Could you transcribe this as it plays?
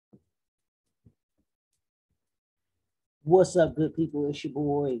What's up, good people? It's your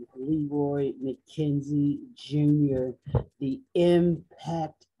boy Leroy McKenzie Jr., the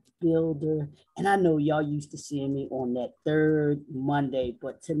Impact Builder. And I know y'all used to seeing me on that third Monday,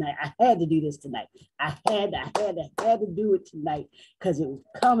 but tonight I had to do this tonight. I had to do it tonight because it was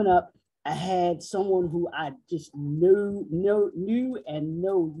coming up. I had someone who I just knew and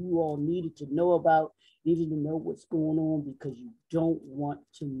know you all needed to know about, needed to know what's going on because you don't want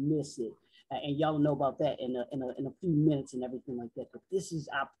to miss it. And y'all know about that in a few minutes and everything like that. But this is,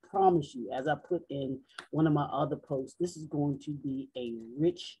 I promise you, as I put in one of my other posts, this is going to be a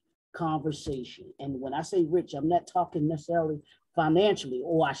rich conversation. And when I say rich, I'm not talking necessarily financially,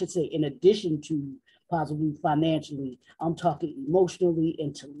 or I should say, in addition to possibly financially, I'm talking emotionally,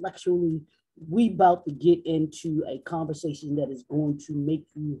 intellectually. We about to get into a conversation that is going to make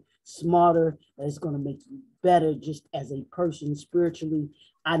you smarter, that is going to make you better just as a person spiritually.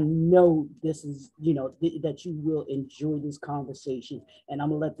 I know this is, that you will enjoy this conversation. And I'm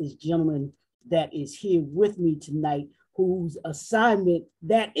going to let this gentleman that is here with me tonight, whose assignment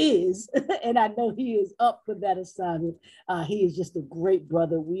that is, and I know he is up for that assignment. He is just a great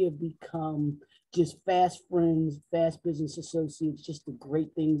brother. We have become just fast friends, fast business associates, just the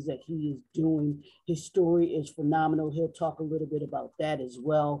great things that he is doing. His story is phenomenal. He'll talk a little bit about that as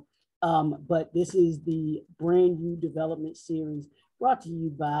well. But this is the brand new development series brought to you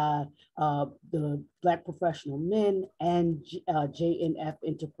by the Black Professional Men and JNF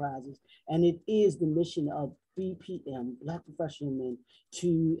Enterprises. And it is the mission of BPM, Black Professional Men,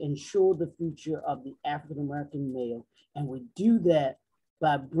 to ensure the future of the African-American male. And we do that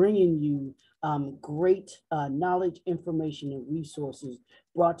by bringing you great knowledge, information, and resources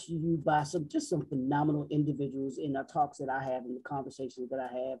brought to you by some phenomenal individuals in the talks that I have and the conversations that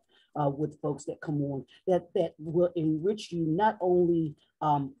I have with folks that come on that will enrich you not only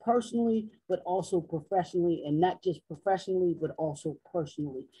personally, but also professionally, and not just professionally, but also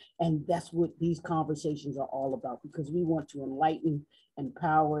personally. And that's what these conversations are all about, because we want to enlighten,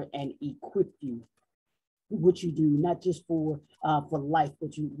 empower, and equip you what you do, not just for life,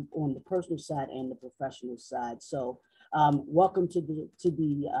 but you on the personal side and the professional side. So welcome to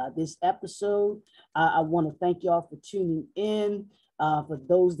this episode. I want to thank y'all for tuning in. For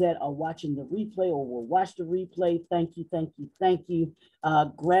those that are watching the replay or will watch the replay, thank you.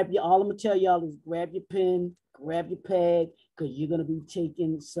 Grab your, all I'm gonna tell y'all is grab your pen, grab your pad, because you're gonna be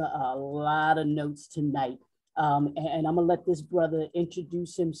taking a lot of notes tonight. And I'm gonna let this brother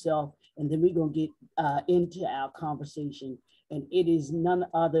introduce himself, and then we're gonna get into our conversation. And it is none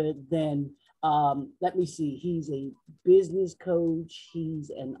other than, let me see, he's a business coach, he's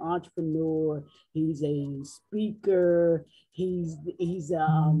an entrepreneur, he's a speaker, he's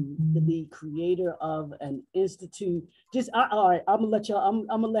the creator of an institute. All right, I'm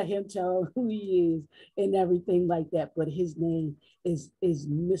gonna let him tell who he is and everything like that. But his name is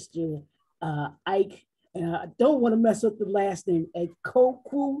Mr. Ike. And I don't want to mess up the last name.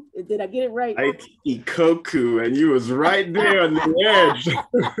 Ikokwo. Did I get it right? Ikokwo, and you was right there on the edge.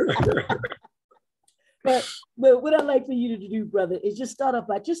 But what I'd like for you to do, brother, is just start off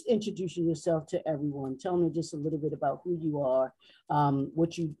by just introducing yourself to everyone. Tell them just a little bit about who you are,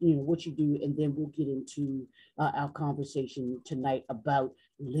 what you do, and then we'll get into our conversation tonight about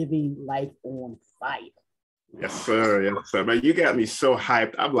living life on fire. Yes, sir. Yes, sir. Man, you got me so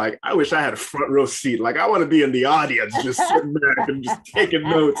hyped. I'm like, I wish I had a front row seat. Like, I want to be in the audience, just sitting back and just taking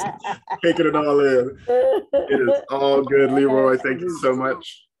notes, taking it all in. It is all good, Leroy. Thank you so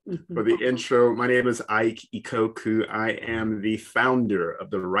much for the intro. My name is Ike Ikokwo. I am the founder of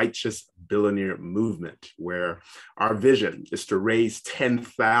the Righteous Billionaire Movement, where our vision is to raise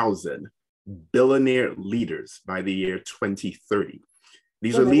 10,000 billionaire leaders by the year 2030.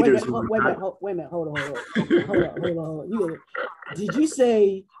 These are leaders. Wait a minute. Hold on. Did you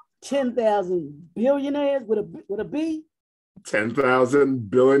say 10,000 billionaires with a B? 10,000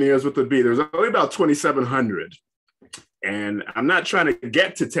 billionaires with a B. There's only about 2,700. And I'm not trying to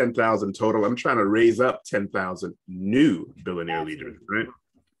get to 10,000 total. I'm trying to raise up 10,000 new billionaire leaders, right?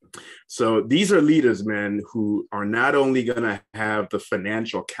 So these are leaders, man, who are not only going to have the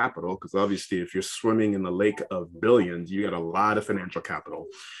financial capital, because obviously if you're swimming in the lake of billions, you got a lot of financial capital.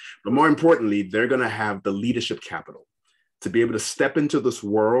 But more importantly, they're going to have the leadership capital to be able to step into this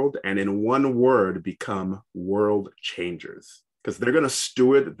world and, in one word, become world changers. Because they're going to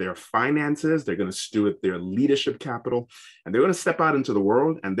steward their finances, they're going to steward their leadership capital, and they're going to step out into the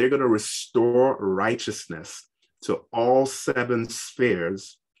world and they're going to restore righteousness to all 7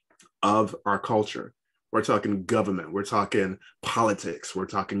 spheres of our culture. We're talking government, we're talking politics, we're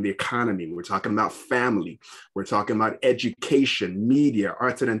talking the economy, we're talking about family, we're talking about education, media,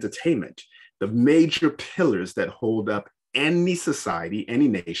 arts, and entertainment. the major pillars that hold up any society, any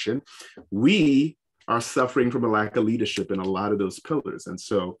nation, we are suffering from a lack of leadership in a lot of those pillars. And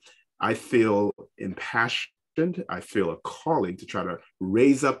so I feel impassioned. I feel a calling to try to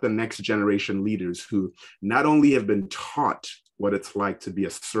raise up the next generation leaders who not only have been taught what it's like to be a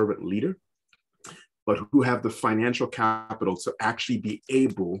servant leader, but who have the financial capital to actually be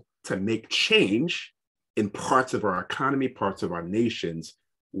able to make change in parts of our economy, parts of our nations,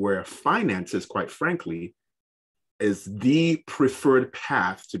 where finances, quite frankly, is the preferred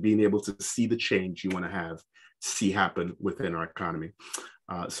path to being able to see the change you want to see happen within our economy.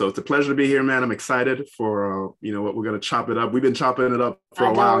 So it's a pleasure to be here, man. I'm excited for what we're going to chop it up. We've been chopping it up for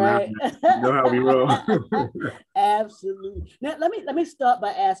a while now. You know how we roll. Absolutely. Now let me start by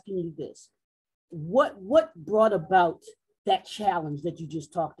asking you this: what brought about that challenge that you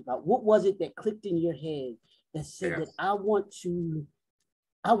just talked about? What was it that clicked in your head that said that I want to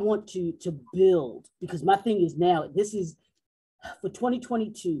build? Because my thing is now, this is for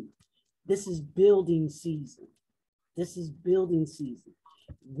 2022. This is building season.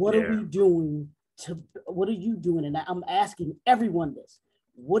 What are we doing what are you doing? And I'm asking everyone this.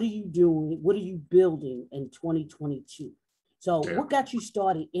 What are you doing? What are you building in 2022? So what got you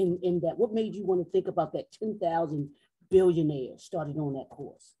started in that? What made you want to think about that 10,000 billionaires started on that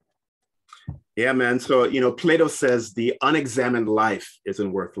course? Yeah, man. So, Plato says the unexamined life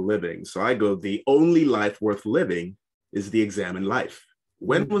isn't worth living. So I go, the only life worth living is the examined life.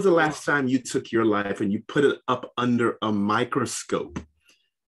 When was the last time you took your life and you put it up under a microscope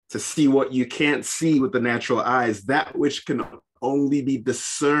to see what you can't see with the natural eyes, that which can only be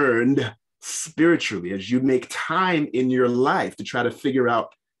discerned spiritually, as you make time in your life to try to figure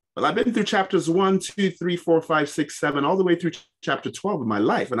out, well, I've been through chapters 1, 2, 3, 4, 5, 6, 7, all the way through chapter 12 of my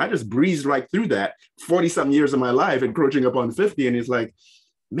life. And I just breezed right through that 40 something years of my life, encroaching upon 50. And it's like,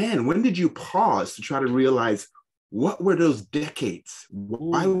 man, when did you pause to try to realize what were those decades?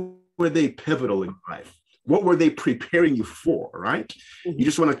 Why were they pivotal in life? What were they preparing you for, right? You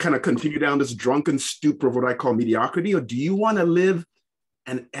just want to kind of continue down this drunken stupor of what I call mediocrity, or do you want to live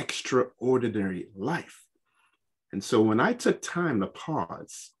an extraordinary life? And so when I took time to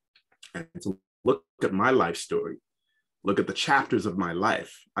pause and to look at my life story, look at the chapters of my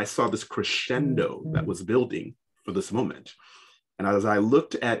life, I saw this crescendo that was building for this moment. And as I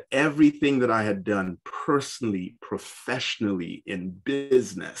looked at everything that I had done personally, professionally, in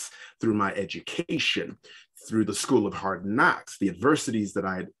business, through my education, through the School of Hard Knocks, the adversities that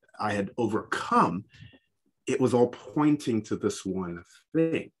I had overcome, it was all pointing to this one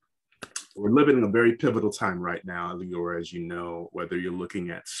thing. We're living in a very pivotal time right now, Leora, as you know, whether you're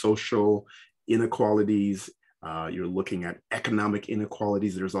looking at social inequalities, you're looking at economic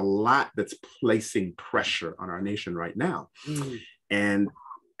inequalities. There's a lot that's placing pressure on our nation right now. And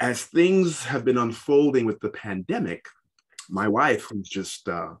as things have been unfolding with the pandemic, my wife, who's just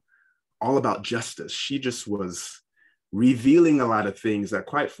all about justice, she just was revealing a lot of things that,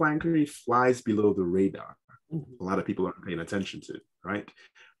 quite frankly, flies below the radar. A lot of people aren't paying attention to, right?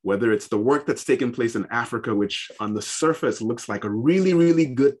 Whether it's the work that's taking place in Africa, which on the surface looks like a really, really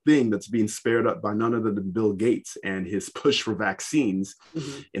good thing that's being spared up by none other than Bill Gates and his push for vaccines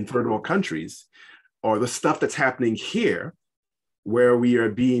in third world countries, or the stuff that's happening here, where we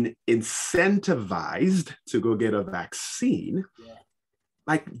are being incentivized to go get a vaccine.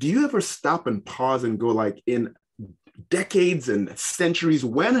 Like, do you ever stop and pause and go, like, in decades and centuries,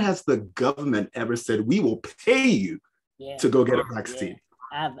 when has the government ever said, we will pay you to go get a vaccine?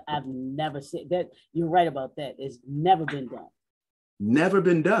 I've never said that. You're right about that. It's never been done. Never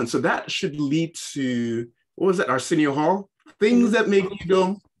been done. So that should lead to, what was that, Arsenio Hall? Things that make you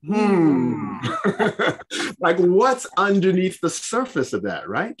go, like, what's underneath the surface of that,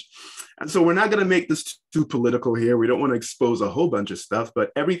 right? And so we're not going to make this too political here. We don't want to expose a whole bunch of stuff,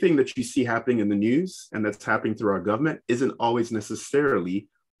 but everything that you see happening in the news and that's happening through our government isn't always necessarily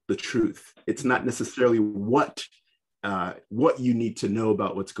the truth. It's not necessarily what you need to know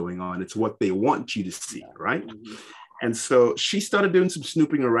about what's going on. It's what they want you to see, right? And so she started doing some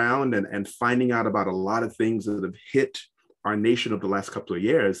snooping around and finding out about a lot of things that have hit our nation over the last couple of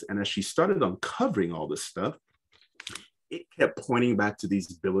years. And as she started uncovering all this stuff, it kept pointing back to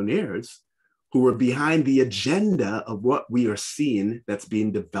these billionaires who were behind the agenda of what we are seeing that's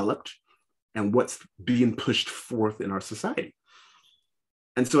being developed and what's being pushed forth in our society.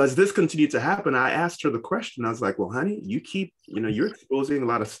 And so as this continued to happen, I asked her the question. I was like, well, honey, you're exposing a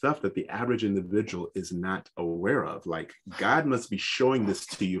lot of stuff that the average individual is not aware of. Like, God must be showing this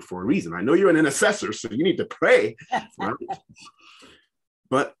to you for a reason. I know you're an intercessor, so you need to pray, right?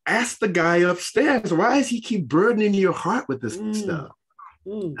 But ask the guy upstairs, why does he keep burdening your heart with this stuff?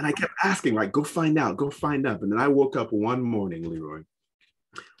 Mm. And I kept asking, like, go find out, go find out. And then I woke up one morning, Leroy,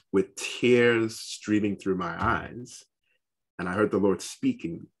 with tears streaming through my eyes. And I heard the Lord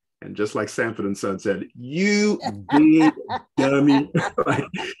speaking. And just like Sanford and Son said, you big dummy, like,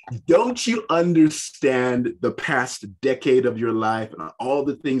 don't you understand the past decade of your life and all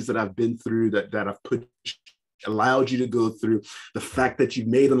the things that I've been through that I've allowed you to go through, the fact that you've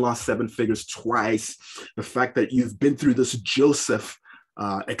made and lost 7 figures twice, the fact that you've been through this Joseph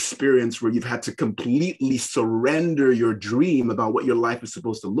experience where you've had to completely surrender your dream about what your life is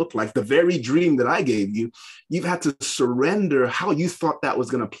supposed to look like. The very dream that I gave you, you've had to surrender how you thought that was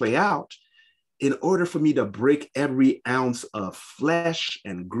going to play out in order for me to break every ounce of flesh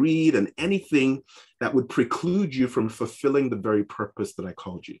and greed and anything that would preclude you from fulfilling the very purpose that I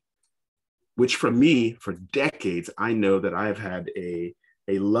called you. Which for me, for decades, I know that I've had a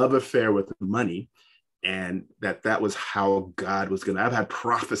love affair with money, and that was how God was going to. I've had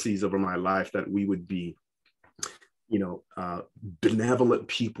prophecies over my life that we would be, benevolent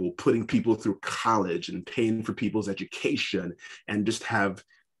people, putting people through college and paying for people's education and just have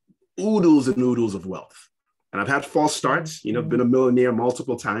oodles and oodles of wealth. And I've had false starts, been a millionaire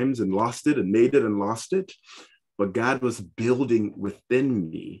multiple times and lost it and made it and lost it. But God was building within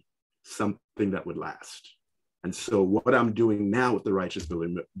me something that would last. And so what I'm doing now with the Righteous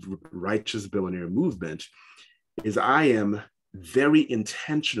Billionaire movement is I am very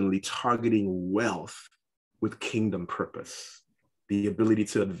intentionally targeting wealth with kingdom purpose, the ability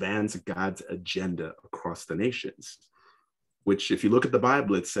to advance God's agenda across the nations, which if you look at the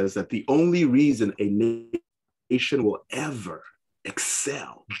Bible, it says that the only reason a nation will ever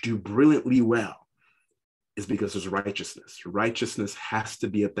excel, do brilliantly well, is because there's righteousness. Righteousness has to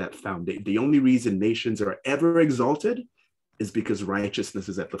be at that foundation. The only reason nations are ever exalted is because righteousness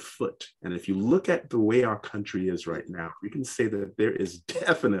is at the foot. And if you look at the way our country is right now, you can say that there is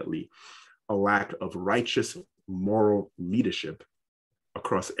definitely a lack of righteous moral leadership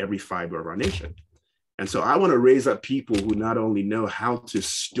across every fiber of our nation. And so I want to raise up people who not only know how to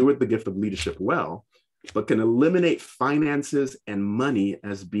steward the gift of leadership well, but can eliminate finances and money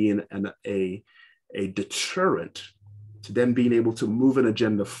as being a deterrent to them being able to move an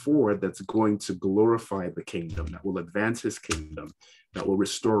agenda forward that's going to glorify the kingdom, that will advance his kingdom, that will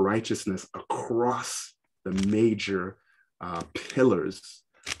restore righteousness across the major pillars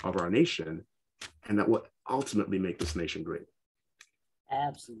of our nation, and that will ultimately make this nation great.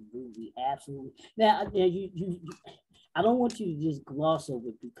 Absolutely, absolutely. Now, you I don't want you to just gloss over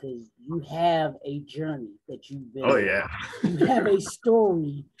it, because you have a journey that you've been. Oh yeah. You have a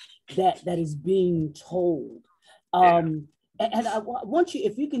story that is being told. And I want you,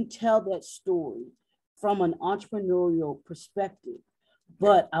 if you can tell that story from an entrepreneurial perspective,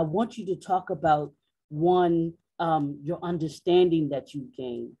 but I want you to talk about one, your understanding that you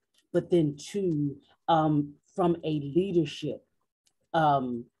gained, but then two, from a leadership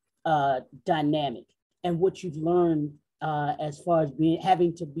dynamic and what you've learned as far as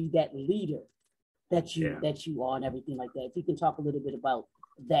having to be that leader that you are and everything like that. If you can talk a little bit about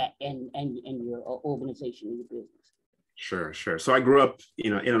that and your organization and your business. Sure. So I grew up,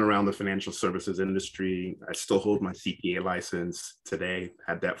 in and around the financial services industry. I still hold my CPA license today,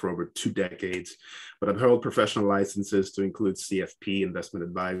 had that for over 2 decades, but I've held professional licenses to include CFP, investment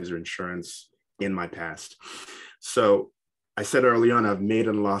advisor, insurance in my past. So I said early on, I've made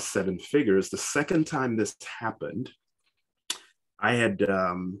and lost 7 figures. The second time this happened, I had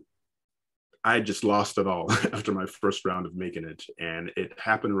just lost it all after my first round of making it. And it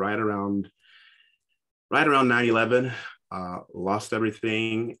happened right around 9/11, lost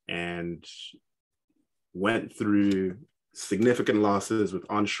everything and went through significant losses with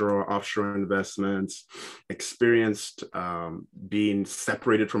onshore, offshore investments, experienced being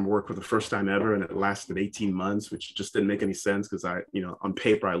separated from work for the first time ever. And it lasted 18 months, which just didn't make any sense because on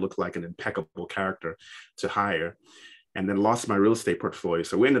paper, I looked like an impeccable character to hire. And then lost my real estate portfolio.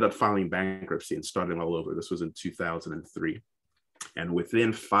 So we ended up filing bankruptcy and starting all over. This was in 2003. And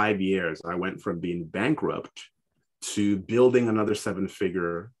within 5 years, I went from being bankrupt to building another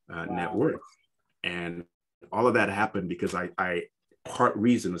 7-figure net worth. And all of that happened because part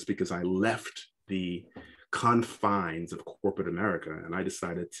reason was because I left the confines of corporate America and I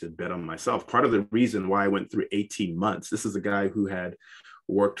decided to bet on myself. Part of the reason why I went through 18 months, this is a guy who had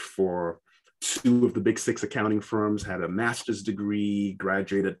worked for 2 of the big 6 accounting firms, had a master's degree,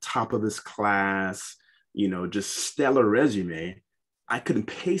 graduated top of his class, just stellar resume. I couldn't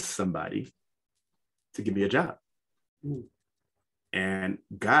pay somebody to give me a job. And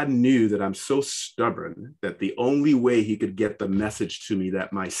God knew that I'm so stubborn that the only way he could get the message to me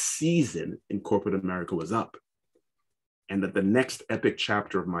that my season in corporate America was up and that the next epic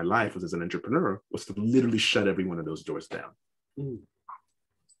chapter of my life as an entrepreneur was to literally shut every one of those doors down.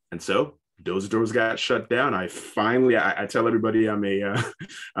 And so those doors got shut down. I tell everybody I'm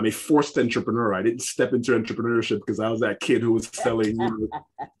a forced entrepreneur. I didn't step into entrepreneurship because I was that kid who was selling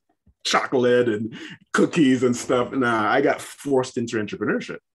chocolate and cookies and stuff. Nah, I got forced into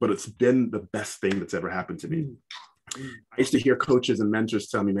entrepreneurship, but it's been the best thing that's ever happened to me. I used to hear coaches and mentors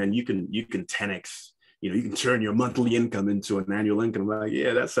tell me, man, you can 10x, you can turn your monthly income into an annual income. I'm like,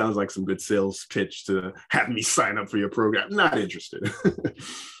 yeah, that sounds like some good sales pitch to have me sign up for your program. Not interested.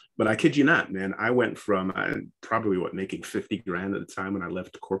 But I kid you not, man, I went from probably making 50 grand at the time when I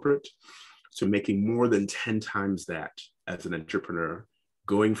left corporate to making more than 10 times that as an entrepreneur,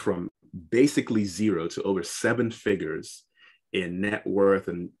 going from basically zero to over 7 figures in net worth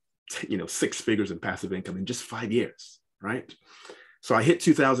and 6 figures in passive income in just 5 years, right? So I hit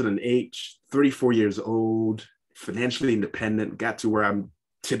 2008, 34 years old, financially independent, got to where I'm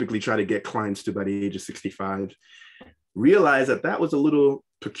typically try to get clients to by the age of 65, realized that was a little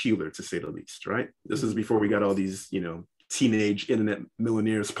peculiar, to say the least, right? This is before we got all these, teenage internet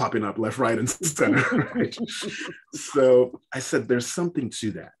millionaires popping up left, right, and center. Right? So I said, there's something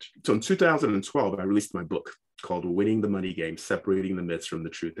to that. So in 2012, I released my book called Winning the Money Game, Separating the Myths from the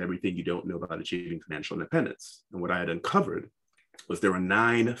Truth, Everything You Don't Know About Achieving Financial Independence. And what I had uncovered was there were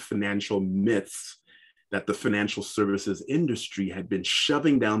 9 financial myths that the financial services industry had been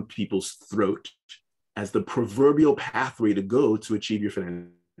shoving down people's throat as the proverbial pathway to go to achieve your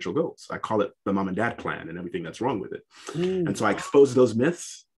financial goals. I call it the mom and dad plan and everything that's wrong with it. And so I exposed those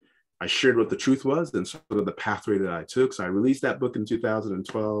myths. I shared what the truth was and sort of the pathway that I took. So I released that book in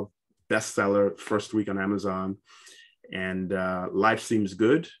 2012, bestseller, first week on Amazon, and life seems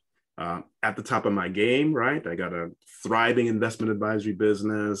good. At the top of my game, right? I got a thriving investment advisory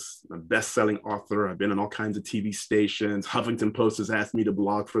business, a best-selling author. I've been on all kinds of TV stations. Huffington Post has asked me to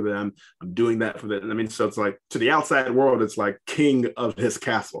blog for them. I'm doing that for them. I mean, so it's like, to the outside world, it's like king of his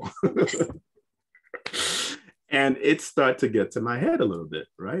castle. And it started to get to my head a little bit,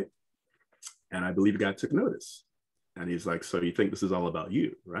 right? And I believe God took notice. And he's like, so you think this is all about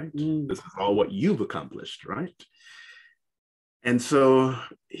you, right? This is all what you've accomplished, right? And so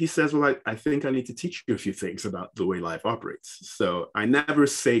he says, well, I think I need to teach you a few things about the way life operates. So I never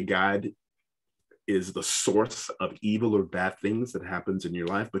say God is the source of evil or bad things that happens in your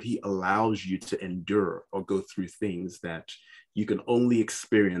life, but he allows you to endure or go through things that you can only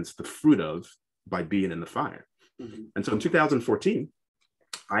experience the fruit of by being in the fire. And so in 2014,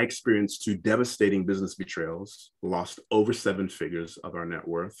 I experienced 2 devastating business betrayals, lost over 7 figures of our net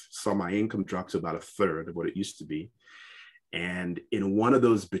worth, saw my income drop to about 1/3 of what it used to be. And in one of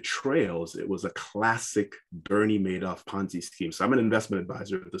those betrayals, it was a classic Bernie Madoff Ponzi scheme. So I'm an investment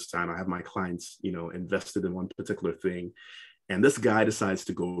advisor at this time. I have my clients, invested in one particular thing. And this guy decides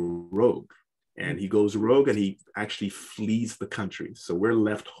to go rogue. And he goes rogue and he actually flees the country. So we're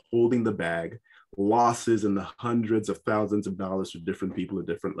left holding the bag, losses in the hundreds of thousands of dollars to different people at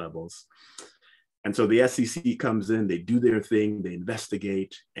different levels. And so the SEC comes in, they do their thing, they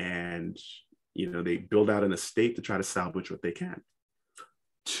investigate, and they build out an estate to try to salvage what they can.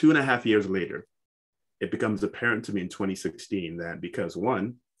 2.5 years later, it becomes apparent to me in 2016 that because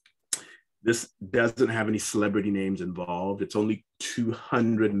one, this doesn't have any celebrity names involved. It's only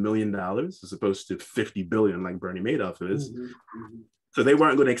 $200 million as opposed to 50 billion like Bernie Madoff is. So they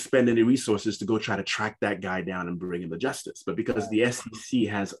weren't going to expend any resources to go try to track that guy down and bring him to justice. But because the SEC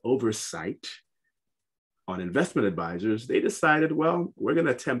has oversight on investment advisors, they decided, well, we're going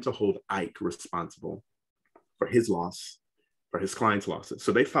to attempt to hold Ike responsible for his loss, for his clients' losses.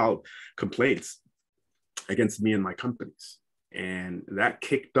 So they filed complaints against me and my companies. And that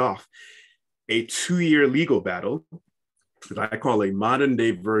kicked off a 2-year legal battle that I call a modern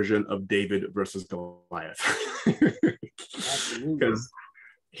day version of David versus Goliath. Because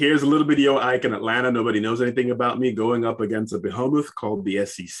here's a little video Ike in Atlanta. Nobody knows anything about me, going up against a behemoth called the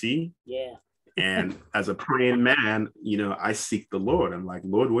SEC. Yeah. And as a praying man, I seek the Lord. I'm like,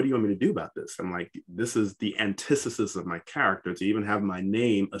 Lord, what do you want me to do about this? I'm like, this is the antithesis of my character. To even have my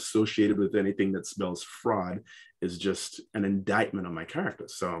name associated with anything that spells fraud is just an indictment on my character.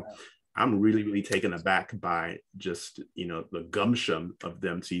 So I'm really, really taken aback by just, the gumption of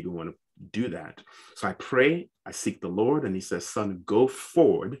them to even want to do that. So I pray, I seek the Lord, and he says, son, go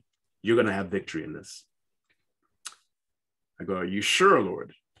forward. You're going to have victory in this. I go, are you sure,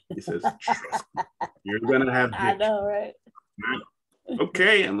 Lord? He says, trust me, you're going to have victory. I know, right?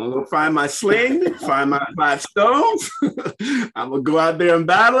 Okay, I'm going to find my sling, find my 5 stones. I'm going to go out there and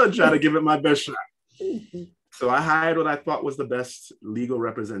battle and try to give it my best shot. So I hired what I thought was the best legal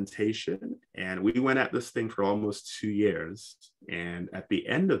representation. And we went at this thing for almost 2 years. And at the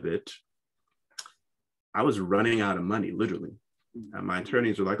end of it, I was running out of money, literally. And my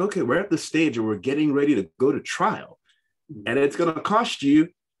attorneys were like, okay, we're at the stage where we're getting ready to go to trial. And it's going to cost you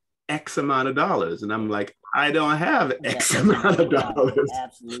X amount of dollars. And I'm like, I don't have X amount of dollars.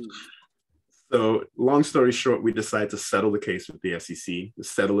 Absolutely. So long story short, we decided to settle the case with the SEC, to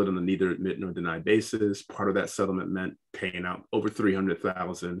settle it on a neither admit nor deny basis. Part of that settlement meant paying out over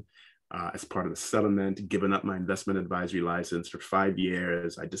 $300,000 as part of the settlement, giving up my investment advisory license for 5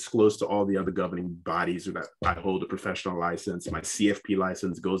 years. I disclosed to all the other governing bodies that I hold a professional license. My CFP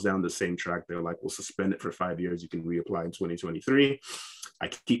license goes down the same track. They're like, we'll suspend it for 5 years. You can reapply in 2023. I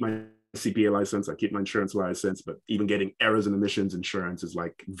keep my CPA license, I keep my insurance license, but even getting errors and omissions insurance is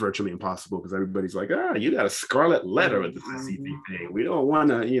like virtually impossible because everybody's like, you got a scarlet letter with the SEC thing. We don't want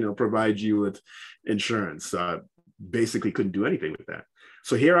to, provide you with insurance. Basically couldn't do anything with that.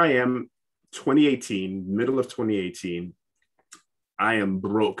 So here I am, 2018, middle of 2018. I am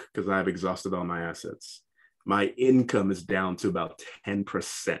broke because I've exhausted all my assets. My income is down to about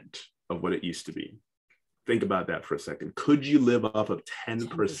 10% of what it used to be. Think about that for a second. Could you live off of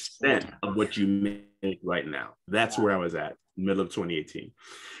 10% of what you make right now? That's where I was at, middle of 2018.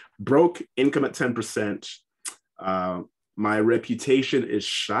 Broke, income at 10%. My reputation is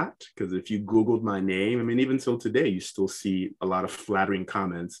shot because if you Googled my name, I mean, even till today, you still see a lot of flattering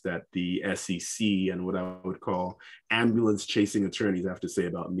comments that the SEC and what I would call ambulance chasing attorneys have to say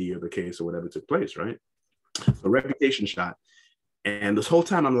about me or the case or whatever took place, right? So reputation shot. And this whole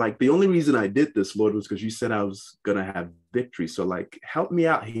time I'm like, the only reason I did this, Lord, was because you said I was going to have victory. So like, help me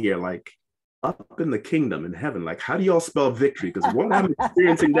out here, like up in the kingdom in heaven. Like, how do y'all spell victory? Because what I'm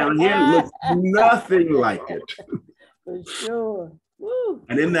experiencing down here looks nothing like it. For sure. Woo.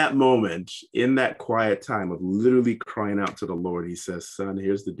 And in that moment, in that quiet time of literally crying out to the Lord, he says, son,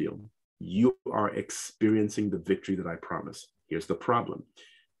 here's the deal. You are experiencing the victory that I promised. Here's the problem.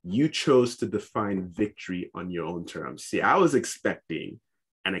 You chose to define victory on your own terms. See, I was expecting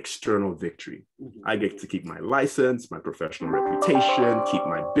an external victory. I get to keep my license, my professional reputation, keep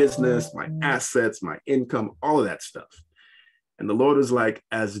my business, my assets, my income, all of that stuff. And the Lord is like,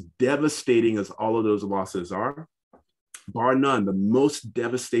 as devastating as all of those losses are, bar none, the most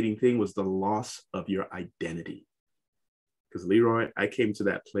devastating thing was the loss of your identity. Because Leroy, I came to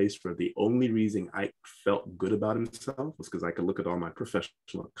that place where the only reason I felt good about himself was because I could look at all my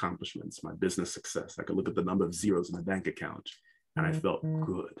professional accomplishments, my business success. I could look at the number of zeros in my bank account, and I felt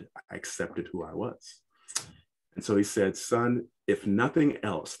good. I accepted who I was. And so he said, son, if nothing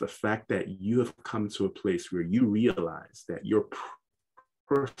else, the fact that you have come to a place where you realize that your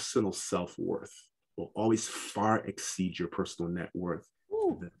personal self-worth will always far exceed your personal net worth,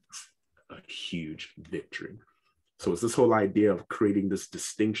 that's a huge victory. So it's this whole idea of creating this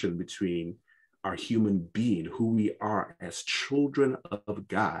distinction between our human being, who we are as children of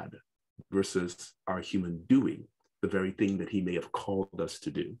God, versus our human doing, the very thing that he may have called us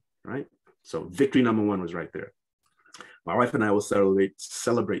to do, right? So victory number one was right there. My wife and I will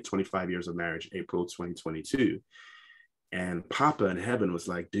celebrate 25 years of marriage, April 2022. And Papa in heaven was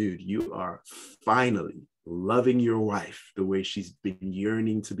like, dude, you are finally loving your wife the way she's been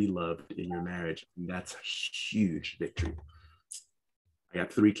yearning to be loved in your marriage. And that's a huge victory. I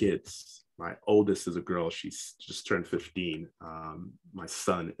got 3 kids. My oldest is a girl. She's just turned 15. My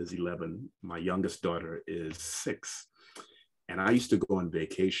son is 11. My youngest daughter is 6. And I used to go on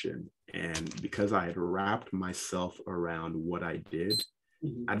vacation. And because I had wrapped myself around what I did,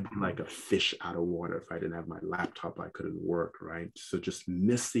 I'd be like a fish out of water. If I didn't have my laptop, I couldn't work, right? So just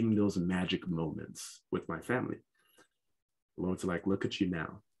missing those magic moments with my family. The Lord's like, look at you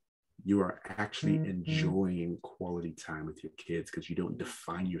now. You are actually enjoying quality time with your kids because you don't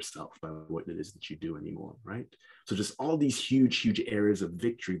define yourself by what it is that you do anymore, right? So just all these huge, huge areas of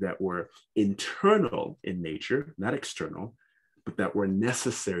victory that were internal in nature, not external, but that were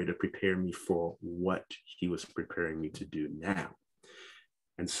necessary to prepare me for what he was preparing me to do now.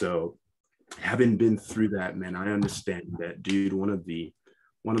 And so having been through that, man, I understand that, dude, one of the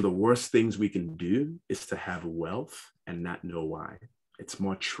worst things we can do is to have wealth and not know why. It's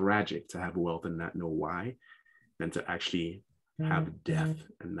more tragic to have wealth and not know why than to actually have death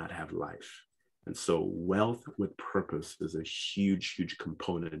and not have life. And so wealth with purpose is a huge, huge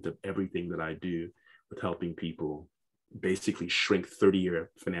component of everything that I do with helping people basically shrink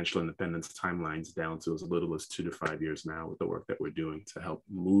 30-year financial independence timelines down to as little as 2 to 5 years now with the work that we're doing to help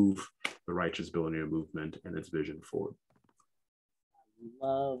move the righteous billionaire movement and its vision forward.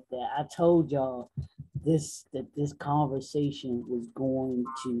 Love that. I told y'all this conversation was going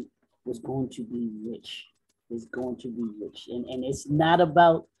to be rich. is going to be rich. And it's not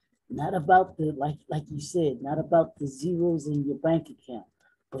about the, like you said, not about the zeros in your bank account,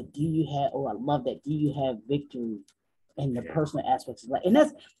 but do you have, oh, I love that, do you have victory in the personal aspects of life? And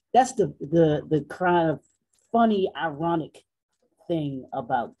that's the kind of funny, ironic thing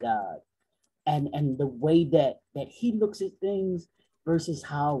about God, and the way that he looks at things versus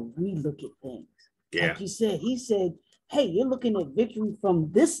how we look at things. Like you said, he said, hey, you're looking at victory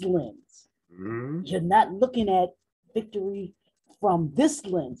from this lens. You're not looking at victory from this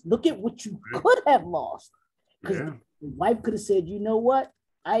lens. Look at what you could have lost. Because the wife could have said, you know what?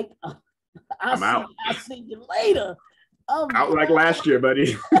 I'll see you later. Out like last year,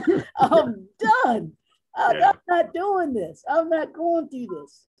 buddy. I'm done. I'm not doing this. I'm not going through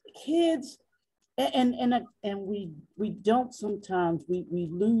this. Kids, and we don't sometimes, we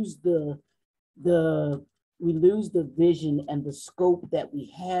lose the vision and the scope that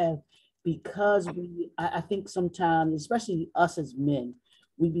we have, because I think sometimes, especially us as men,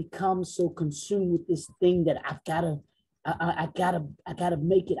 we become so consumed with this thing that I gotta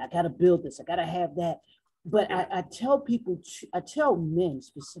make it, I gotta build this, I gotta have that. But I tell men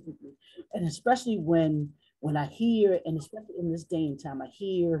specifically, and especially when I hear, and especially in this day and time, I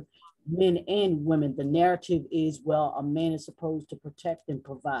hear men and women, the narrative is, well, a man is supposed to protect and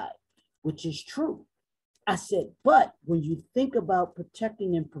provide, which is true. I said, but when you think about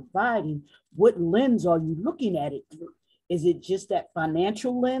protecting and providing, what lens are you looking at it through? Is it just that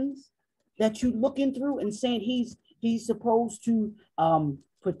financial lens that you're looking through and saying he's supposed to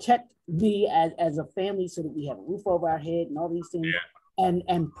protect me as a family so that we have a roof over our head and all these things,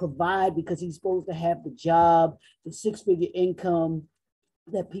 and provide because he's supposed to have the job, the 6-figure income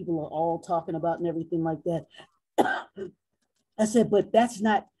that people are all talking about and everything like that? I said, but that's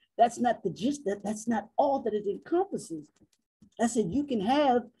not the gist, that's not all that it encompasses. I said, you can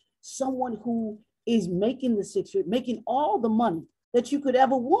have someone who is making the 6 figure, making all the money that you could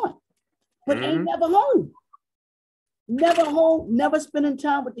ever want, but ain't never home. Never home, never spending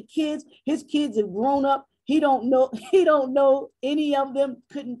time with the kids. His kids have grown up. He don't know any of them,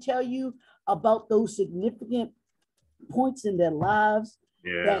 couldn't tell you about those significant points in their lives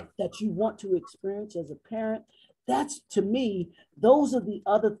that you want to experience as a parent. That's, to me, those are the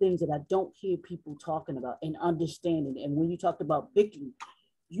other things that I don't hear people talking about and understanding. And when you talked about victory,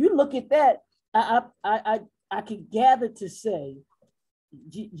 you look at that, I could gather to say,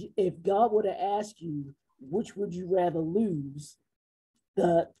 if God were to ask you, which would you rather lose,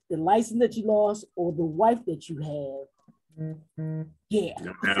 the license that you lost or the wife that you have? Yeah.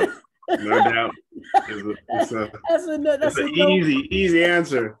 No doubt. That's an easy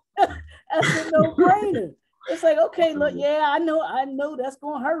answer. That's a no-brainer. It's like, okay, look, I know that's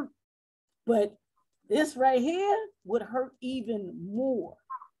gonna hurt, but this right here would hurt even more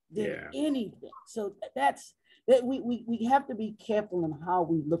than anything. So that's that we have to be careful in how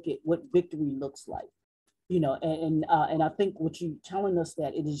we look at what victory looks like, and I think what you're telling us,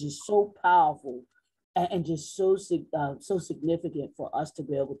 that it is just so powerful and just so significant for us to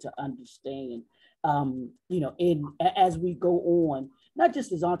be able to understand, as we go on, not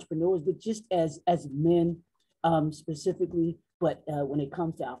just as entrepreneurs, but just as men, specifically, but when it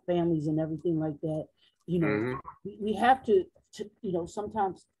comes to our families and everything like that, we have to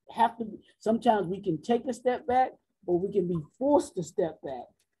sometimes we can take a step back, or we can be forced to step back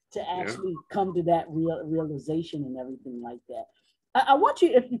to actually come to that realization and everything like that. I want you,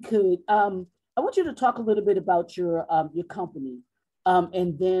 if you could, I want you to talk a little bit about your company,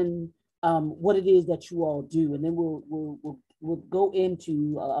 and then what it is that you all do, and then we'll go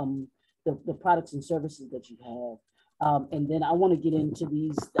into the products and services that you have, and then I want to get into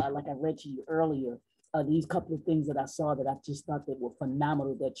these, like I read to you earlier, these couple of things that I saw that I just thought that were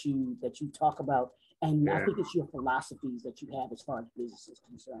phenomenal that you talk about, and I think it's your philosophies that you have as far as business is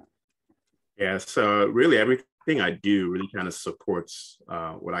concerned. Yeah, so really everything I do really kind of supports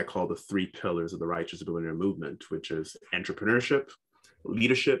what I call the 3 pillars of the righteous billionaire movement, which is entrepreneurship,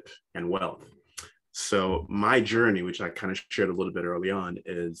 leadership, and wealth. So my journey, which I kind of shared a little bit early on,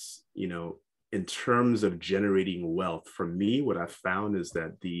 is, in terms of generating wealth, for me, what I found is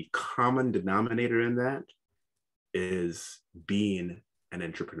that the common denominator in that is being an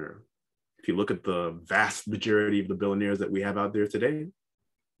entrepreneur. If you look at the vast majority of the billionaires that we have out there today,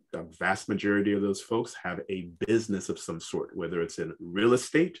 the vast majority of those folks have a business of some sort, whether it's in real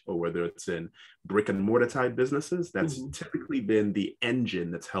estate or whether it's in brick and mortar type businesses. That's typically been the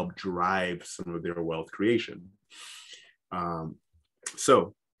engine that's helped drive some of their wealth creation.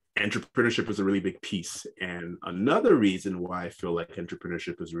 So entrepreneurship is a really big piece. And another reason why I feel like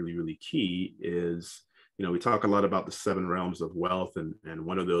entrepreneurship is really, really key is, we talk a lot about the 7 realms of wealth, and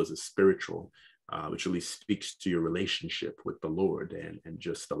one of those is spiritual. which really speaks to your relationship with the Lord and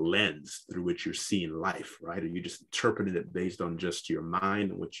just the lens through which you're seeing life, right? Are you just interpreting it based on just your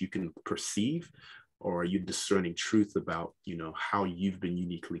mind and what you can perceive? Or are you discerning truth about, how you've been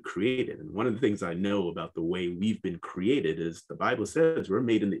uniquely created? And one of the things I know about the way we've been created is the Bible says we're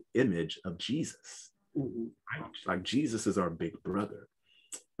made in the image of Jesus. Mm-hmm. Right? Like Jesus is our big brother.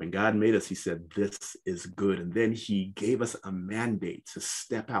 When God made us, he said, this is good. And then he gave us a mandate to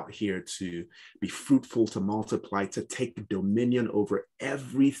step out here, to be fruitful, to multiply, to take dominion over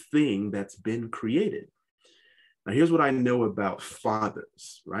everything that's been created. Now, here's what I know about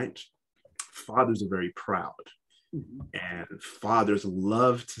fathers, right? Fathers are very proud, and fathers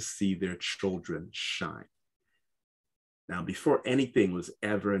love to see their children shine. Now, before anything was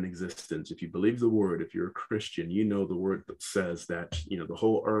ever in existence, if you believe the word, if you're a Christian, you know the word that says that, the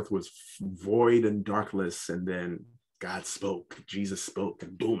whole earth was void and darkness, and then God spoke, Jesus spoke,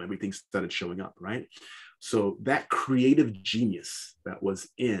 and boom, everything started showing up, right? So that creative genius that was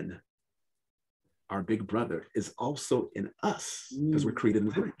in our big brother is also in us because we're created in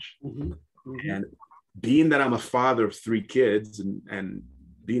his image. Mm-hmm. Mm-hmm. And being that I'm a father of 3 kids and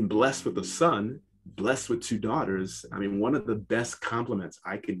being blessed with a son, blessed with 2 daughters, I mean, one of the best compliments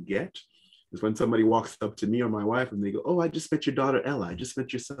I can get is when somebody walks up to me or my wife and they go, oh, I just met your daughter, Ella. I just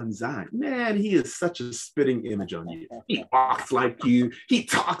met your son, Zion. Man, he is such a spitting image on you. He walks like you. He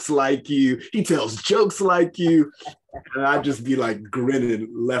talks like you. He tells jokes like you. And I just be like grinning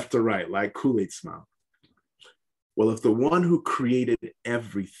left to right, like Kool-Aid smile. Well, if the one who created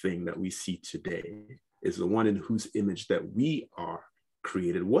everything that we see today is the one in whose image that we are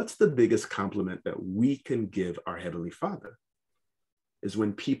created, what's the biggest compliment that we can give our Heavenly Father? Is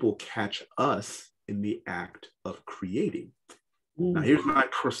when people catch us in the act of creating. Now, here's my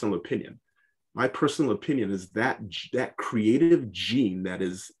personal opinion. My personal opinion is that creative gene that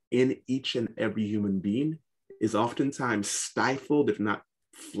is in each and every human being is oftentimes stifled, if not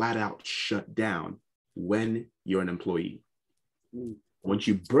flat out shut down, when you're an employee. Once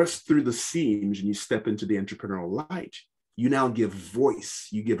you burst through the seams and you step into the entrepreneurial light, you now give voice,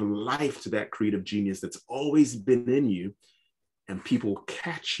 you give life to that creative genius that's always been in you. And people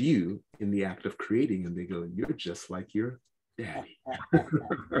catch you in the act of creating and they go, you're just like your daddy.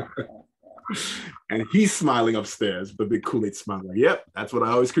 And he's smiling upstairs, the big Kool-Aid smile. Like, yep, that's what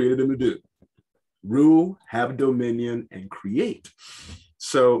I always created him to do. Rule, have dominion, and create.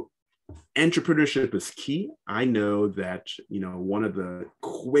 So entrepreneurship is key. I know that, one of the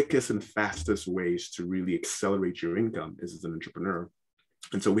quickest and fastest ways to really accelerate your income is as an entrepreneur.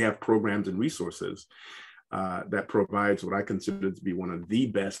 And so we have programs and resources that provides what I consider to be one of the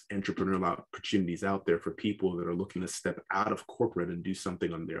best entrepreneurial opportunities out there for people that are looking to step out of corporate and do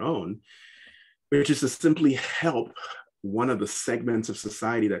something on their own, which is to simply help one of the segments of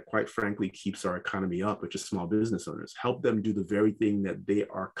society that quite frankly keeps our economy up, which is small business owners. Help them do the very thing that they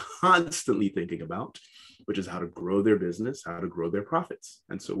are constantly thinking about, which is how to grow their business, how to grow their profits.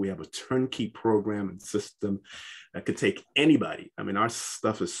 And so we have a turnkey program and system that could take anybody. I mean, our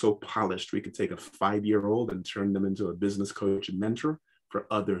stuff is so polished, we could take a 5-year-old and turn them into a business coach and mentor for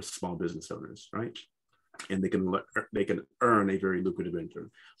other small business owners, right? And they can earn a very lucrative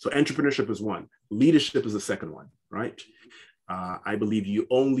income. So entrepreneurship is one. Leadership is the second one, right? I believe you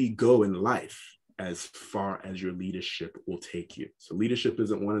only go in life as far as your leadership will take you. So leadership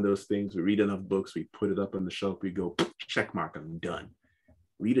isn't one of those things, we read enough books, we put it up on the shelf, we go, check mark, I'm done.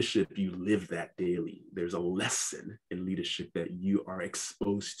 Leadership, you live that daily. There's a lesson in leadership that you are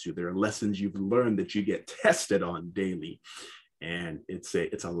exposed to. There are lessons you've learned that you get tested on daily. And it's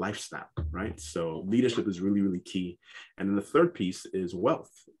a lifestyle, right? So leadership is really, really key. And then the third piece is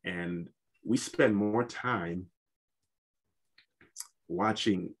wealth. And we spend more time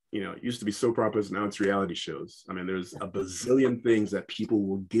watching, it used to be soap operas, now it's reality shows. I mean, there's a bazillion things that people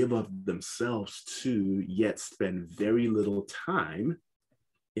will give of themselves to, yet spend very little time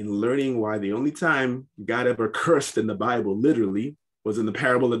in learning why the only time God ever cursed in the Bible, literally, was in the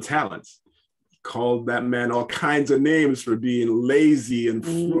parable of talents. Called that man all kinds of names for being lazy and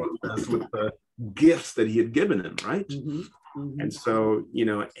fruitless with the gifts that he had given him, right? And so,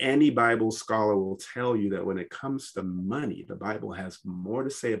 any Bible scholar will tell you that when it comes to money, the Bible has more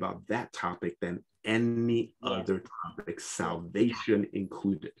to say about that topic than any other topic, salvation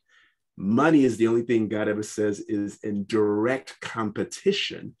included. Money is the only thing God ever says is in direct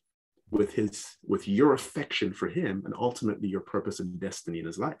competition with your affection for him and ultimately your purpose and destiny in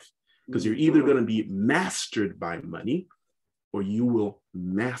his life. Because you're either going to be mastered by money or you will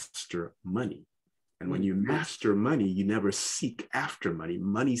master money. And when you master money, you never seek after money.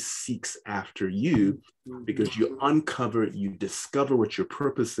 Money seeks after you because you uncover, you discover what your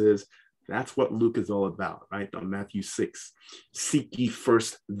purpose is, That's what Luke is all about, right? On Matthew 6, seek ye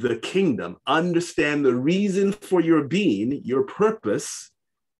first the kingdom. Understand the reason for your being, your purpose,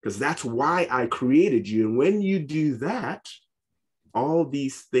 because that's why I created you. And when you do that, all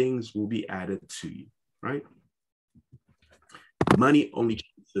these things will be added to you, right? Money only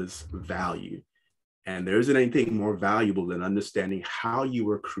changes value. And there isn't anything more valuable than understanding how you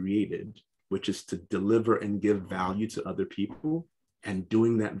were created, which is to deliver and give value to other people, and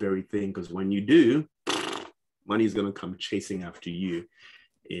doing that very thing. Because when you do, money is going to come chasing after you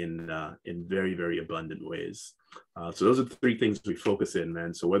in very, very abundant ways. So those are the three things we focus in,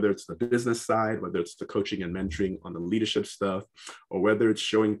 man. So whether it's the business side, whether it's the coaching and mentoring on the leadership stuff, or whether it's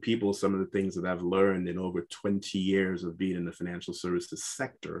showing people some of the things that I've learned in over 20 years of being in the financial services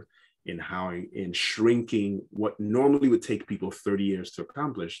sector, in shrinking what normally would take people 30 years to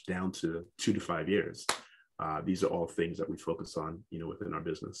accomplish down to 2 to 5 years. These are all things that we focus on, within our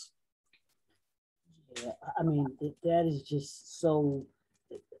business. Yeah, I mean, that is just so,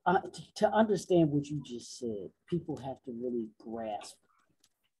 to understand what you just said, people have to really grasp,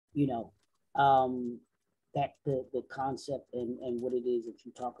 that the concept and what it is that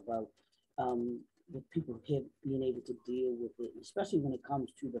you talk about, with people being able to deal with it, especially when it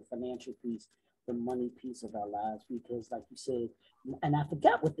comes to the financial piece, the money piece of our lives, because like you said, and I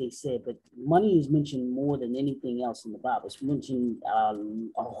forgot what they said, but money is mentioned more than anything else in the Bible. It's mentioned a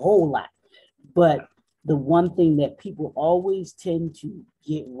whole lot. But the one thing that people always tend to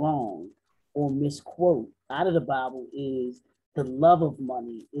get wrong or misquote out of the Bible is the love of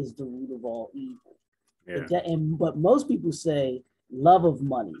money is the root of all evil. Yeah. But most people say love of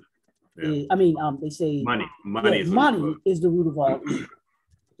money. Yeah. They say money is the root of all evil,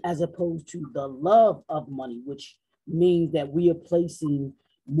 as opposed to the love of money, which means that we are placing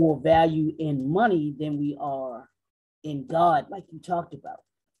more value in money than we are in God, like you talked about.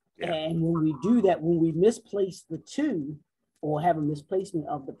 Yeah. And when we do that, when we misplace the two, or have a misplacement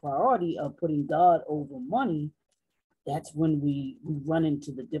of the priority of putting God over money, that's when we run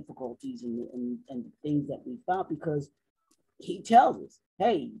into the difficulties and the things that we found, because he tells us,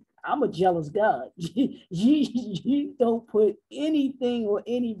 hey, I'm a jealous God. You don't put anything or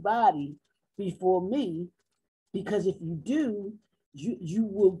anybody before me, because if you do, you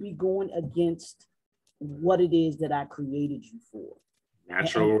will be going against what it is that I created you for.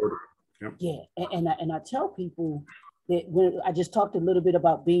 Natural order. Yep. Yeah, and I tell people that when I just talked a little bit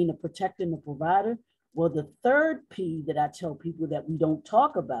about being a protector and a provider, well, the third P that I tell people that we don't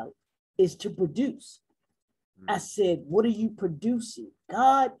talk about is to produce. I said, what are you producing?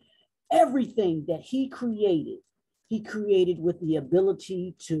 God, everything that he created with the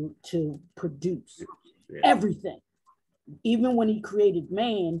ability to produce. Yeah. Everything. Even when he created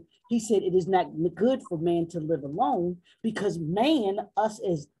man, he said it is not good for man to live alone, because man, us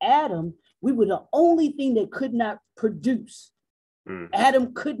as Adam, we were the only thing that could not produce.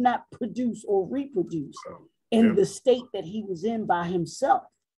 Adam could not produce or reproduce in the state that he was in by himself.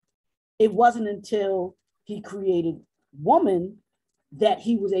 It wasn't until he created woman that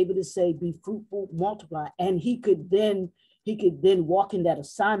he was able to say, be fruitful, multiply, and he could then walk in that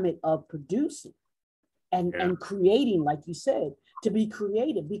assignment of producing and creating, like you said, to be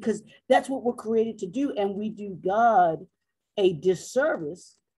creative, because that's what we're created to do. And we do God a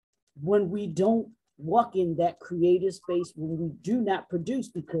disservice when we don't walk in that creative space, when we do not produce,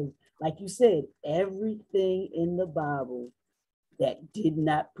 because like you said, everything in the Bible that did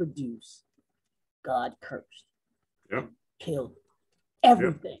not produce, God cursed, killed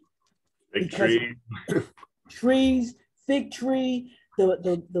everything. Fig tree. Trees, fig tree,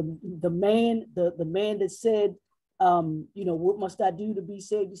 the man that said, what must I do to be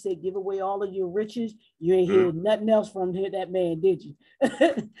saved? You said, give away all of your riches. You ain't hear nothing else from that man, did you?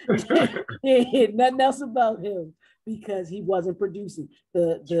 You ain't hear nothing else about him, because he wasn't producing.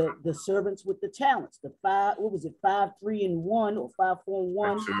 The servants with the talents, the 5, 3 and 1 or 5, 4 and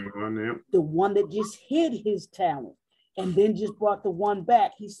 1, the one that just hid his talent and then just brought the one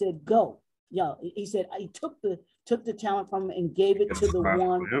back. He said, go. He said he took the talent from him and gave it to the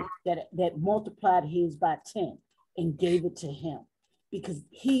one that multiplied his by 10 and gave it to him, because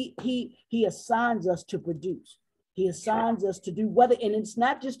he assigns us to produce. He assigns us to do and it's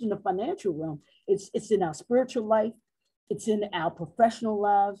not just in the financial realm. It's in our spiritual life. It's in our professional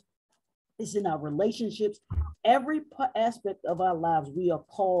lives. It's in our relationships. Every aspect of our lives, we are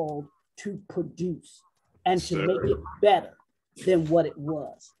called to produce and to make it better than what it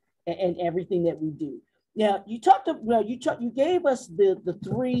was, and everything that we do. Now, you gave us the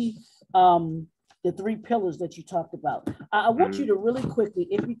three pillars that you talked about. I want you to really quickly,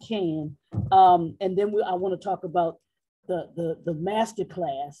 if you can, and then I want to talk about the master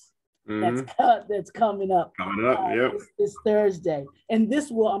class Mhm. That's coming up. Coming up, yep. This Thursday, and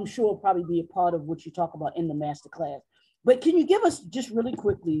this will, I'm sure, probably be a part of what you talk about in the master class. But can you give us just really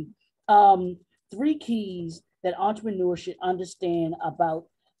quickly 3 keys that entrepreneurs should understand about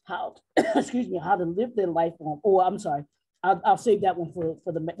how, excuse me, how to live their life on? Or I'm sorry, I'll save that one for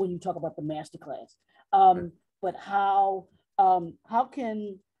the when you talk about the master class. But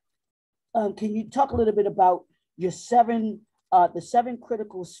can you talk a little bit about your the 7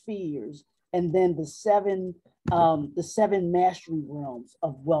 critical spheres, and then the seven mastery realms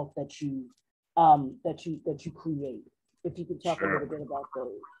of wealth that you create? If you could talk a little bit about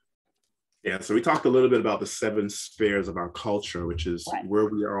those. Yeah, so we talked a little bit about the 7 spheres of our culture, which is right. where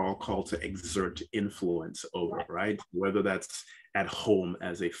we are all called to exert influence over, right? Whether that's at home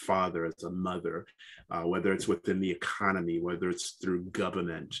as a father, as a mother, whether it's within the economy, whether it's through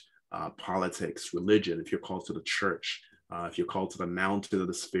government, politics, religion, if you're called to the church, if you're called to the mountain of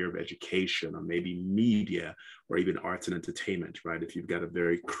the sphere of education, or maybe media, or even arts and entertainment, right? If you've got a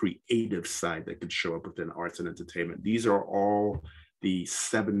very creative side that could show up within arts and entertainment, these are all the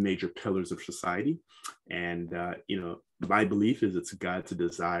 7 major pillars of society. And, my belief is it's God's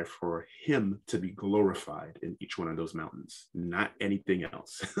desire for him to be glorified in each one of those mountains, not anything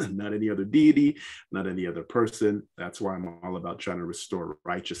else, not any other deity, not any other person. That's why I'm all about trying to restore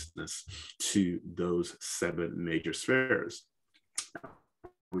righteousness to those 7 major spheres.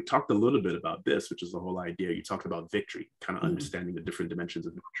 We talked a little bit about this, which is the whole idea. You talked about victory, kind of understanding the different dimensions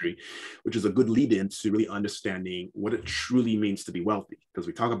of victory, which is a good lead in to really understanding what it truly means to be wealthy. Because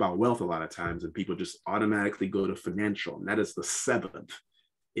we talk about wealth a lot of times and people just automatically go to financial, and that is the 7th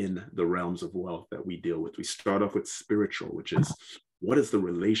in the realms of wealth that we deal with. We start off with spiritual, which is, what does the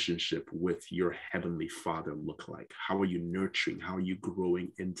relationship with your heavenly Father look like? How are you nurturing? How are you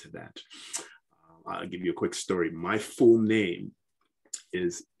growing into that? I'll give you a quick story. My full name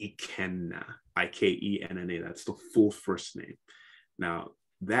is Ikenna, Ikenna. That's the full first name. Now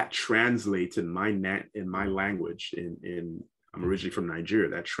that translates in my language. I'm originally from Nigeria.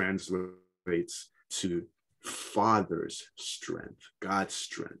 That translates to Father's strength, God's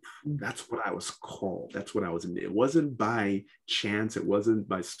strength. That's what I was called. That's what I was in. It wasn't by chance. It wasn't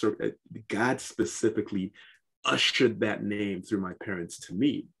by God specifically ushered that name through my parents to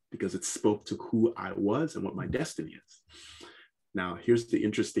me, because it spoke to who I was and what my destiny is. Now, here's the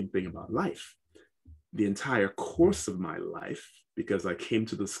interesting thing about life. The entire course of my life, because I came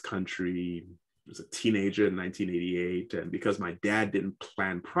to this country as a teenager in 1988, and because my dad didn't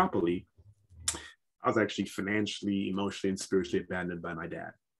plan properly, I was actually financially, emotionally, and spiritually abandoned by my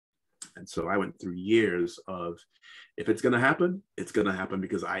dad. And so I went through years of, if it's going to happen, it's going to happen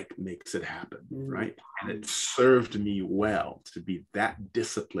because Ike makes it happen, right? And it served me well to be that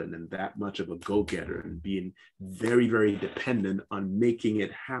disciplined and that much of a go-getter, and being very, very dependent on making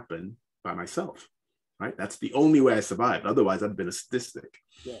it happen by myself, right? That's the only way I survived. Otherwise, I've been a statistic.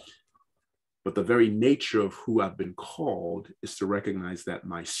 Yeah. But the very nature of who I've been called is to recognize that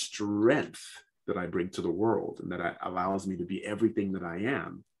my strength that I bring to the world, and that allows me to be everything that I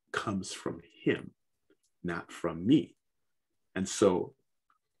am, comes from him, not from me. And so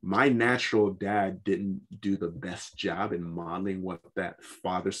my natural dad didn't do the best job in modeling what that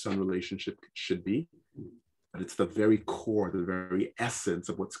father-son relationship should be, but it's the very core, the very essence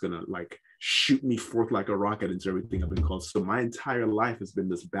of what's gonna shoot me forth like a rocket into everything I've been called. So my entire life has been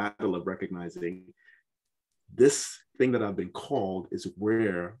this battle of recognizing this thing that I've been called is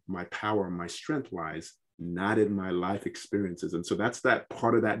where my power and my strength lies, not in my life experiences. And so that's that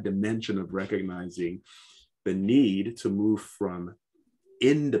part of that dimension of recognizing the need to move from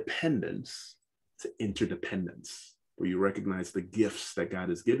independence to interdependence, where you recognize the gifts that God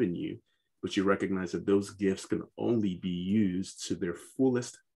has given you, but you recognize that those gifts can only be used to their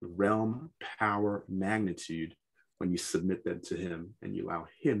fullest realm, power, magnitude when you submit them to him and you allow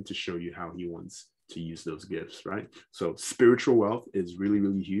him to show you how he wants to use those gifts, right? So spiritual wealth is really,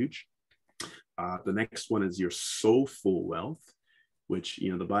 really huge. The next one is your soulful wealth, which,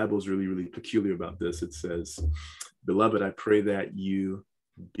 the Bible is really, really peculiar about this. It says, "Beloved, I pray that you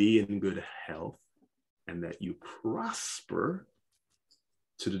be in good health and that you prosper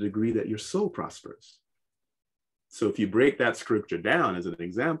to the degree that your soul prospers." So if you break that scripture down as an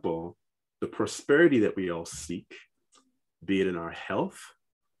example, the prosperity that we all seek, be it in our health,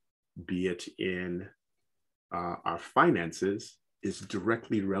 be it in our finances, is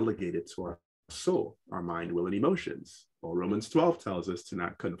directly relegated to our soul, our mind, will, and emotions. Well, Romans 12 tells us to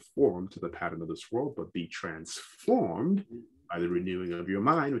not conform to the pattern of this world, but be transformed by the renewing of your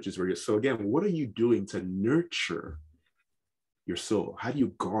mind, which is where you're. So again, what are you doing to nurture your soul? How do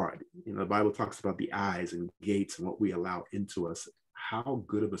you guard? The Bible talks about the eyes and gates and what we allow into us. how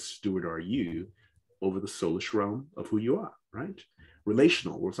good of a steward are you over the soulish realm of who you are, right?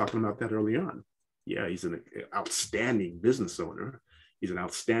 Relational, we were talking about that early on. Yeah, he's an outstanding business owner. He's an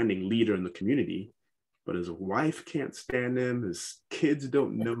outstanding leader in the community, but his wife can't stand him. His kids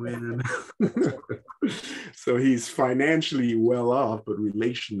don't know him. So he's financially well off, but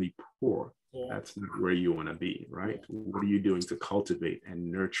relationally poor. Yeah. That's not where you want to be, right? What are you doing to cultivate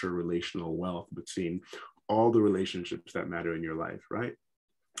and nurture relational wealth between all the relationships that matter in your life, right?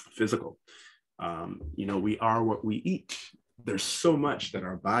 Physical. We are what we eat. There's so much that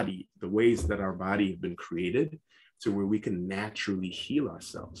our body, the ways that our body have been created to where we can naturally heal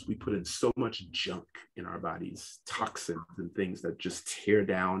ourselves. We put in so much junk in our bodies, toxins and things that just tear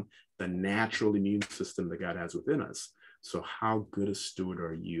down the natural immune system that God has within us. So how good a steward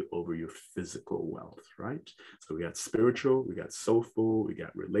are you over your physical wealth, right? So we got spiritual, we got soulful, we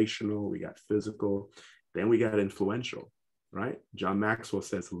got relational, we got physical, then we got influential, right? John Maxwell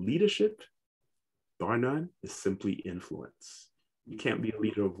says leadership, bar none, is simply influence. You can't be a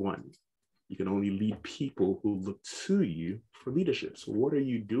leader of one. You can only lead people who look to you for leadership. So what are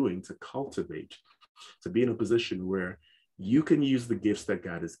you doing to cultivate, to be in a position where you can use the gifts that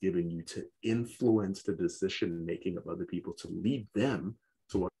God has given you to influence the decision-making of other people, to lead them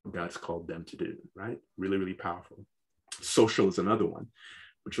to what God's called them to do, right? Really, really powerful. Social is another one,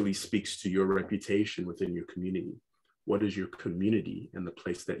 which really speaks to your reputation within your community. What is your community and the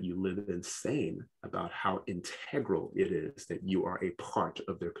place that you live in saying about how integral it is that you are a part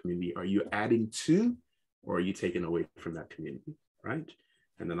of their community? Are you adding to, or are you taking away from that community, right?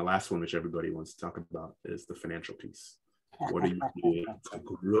 And then the last one, which everybody wants to talk about, is the financial piece. What are you doing to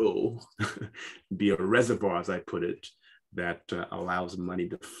grow, be a reservoir, as I put it, that allows money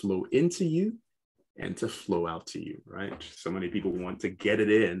to flow into you and to flow out to you, right? So many people want to get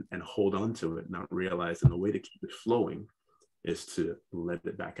it in and hold on to it, not realizing the way to keep it flowing is to let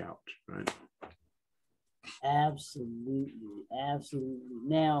it back out, right? Absolutely, absolutely.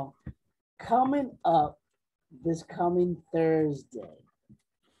 Now, coming up this coming Thursday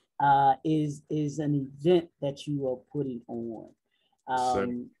is an event that you are putting on.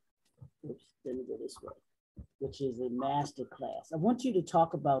 Oops, let me go this way. Which is a master class. I want you to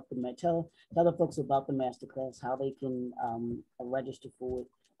talk about tell the folks about the master class, how they can register for it.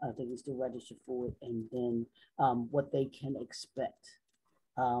 They can still register for it, and then what they can expect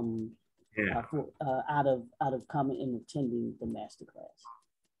out of coming and attending the master class.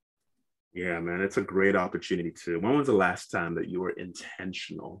 Yeah, man, it's a great opportunity too. When was the last time that you were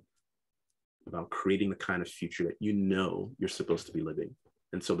intentional about creating the kind of future that you know you're supposed to be living?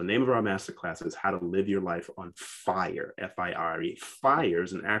 And so the name of our masterclass is How to Live Your Life on F.I.R.E. F.I.R.E. FIRE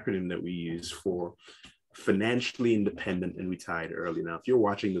is an acronym that we use for financially independent and retired early. Now, if you're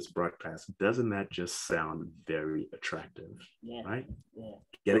watching this broadcast, doesn't that just sound very attractive, right? Yeah.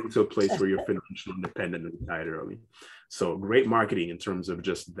 Getting to a place where you're financially independent and retired early. So great marketing in terms of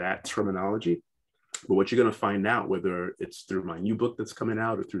just that terminology. But what you're going to find out, whether it's through my new book that's coming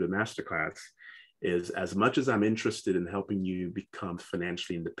out or through the masterclass, is as much as I'm interested in helping you become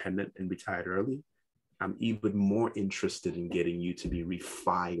financially independent and retired early, I'm even more interested in getting you to be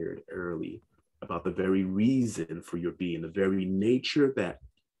refired early about the very reason for your being, the very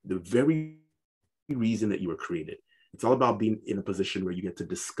reason that you were created. It's all about being in a position where you get to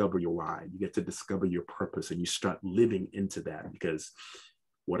discover your why, you get to discover your purpose, and you start living into that. Because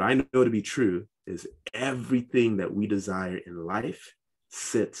what I know to be true is everything that we desire in life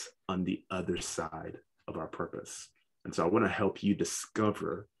sits on the other side of our purpose. And so I want to help you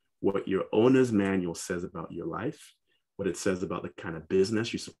discover what your owner's manual says about your life, what it says about the kind of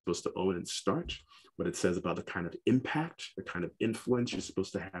business you're supposed to own and start, what it says about the kind of impact, the kind of influence you're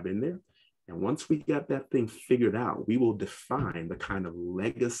supposed to have in there. And once we get that thing figured out, we will define the kind of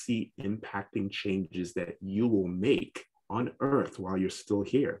legacy impacting changes that you will make on earth while you're still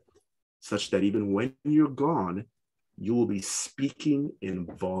here, such that even when you're gone, you will be speaking in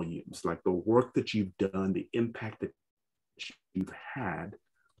volumes. Like the work that you've done, the impact that you've had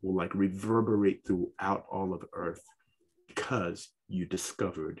will like reverberate throughout all of earth because you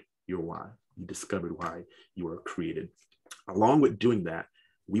discovered your why. You discovered why you were created. Along with doing that,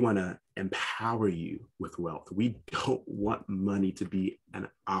 we want to empower you with wealth. We don't want money to be an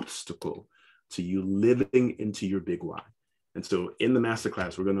obstacle to you living into your big why. And so in the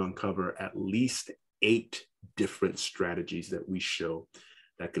masterclass, we're going to uncover at least 8 different strategies that we show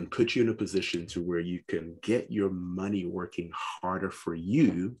that can put you in a position to where you can get your money working harder for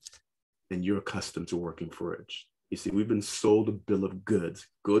you than you're accustomed to working for it. You see, we've been sold a bill of goods.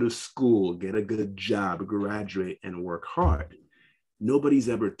 Go to school, get a good job, graduate, and work hard. Nobody's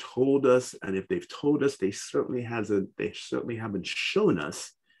ever told us, and if they've told us, they certainly haven't shown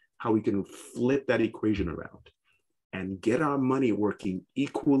us how we can flip that equation around and get our money working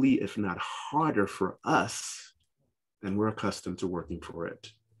equally, if not harder, for us than we're accustomed to working for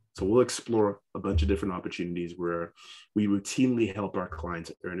it. So we'll explore a bunch of different opportunities where we routinely help our clients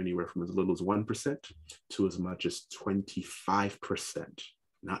earn anywhere from as little as 1% to as much as 25%,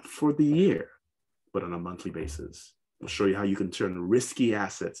 not for the year, but on a monthly basis. We'll show you how you can turn risky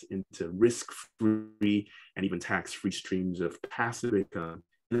assets into risk-free and even tax-free streams of passive income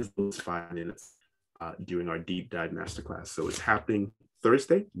in those 5 minutes during our deep dive masterclass. So it's happening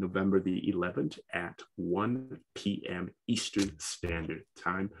Thursday, November the 11th at 1 p.m. Eastern Standard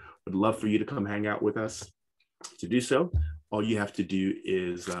Time. Would love for you to come hang out with us. To do so, all you have to do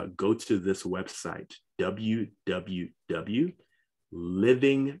is go to this website,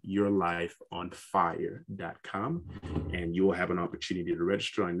 www.livingyourlifeonfire.com, and you will have an opportunity to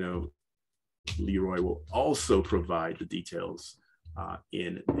register. I know Leroy will also provide the details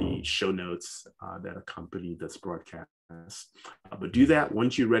in the show notes that accompany this broadcast. But do that.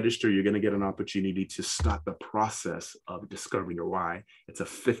 Once you register, you're going to get an opportunity to start the process of discovering your why. It's a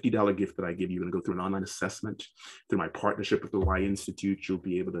 $50 gift that I give you. You're going to go through an online assessment. Through my partnership with the F.I.R.E Institute, you'll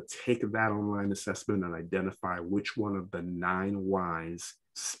be able to take that online assessment and identify which one of the 9 whys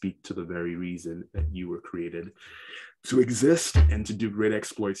speak to the very reason that you were created to exist and to do great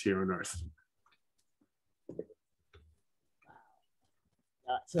exploits here on Earth.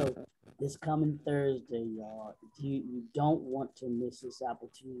 So this coming Thursday, y'all, you don't want to miss this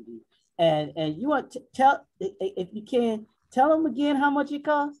opportunity. And you want to tell, if you can, tell them again how much it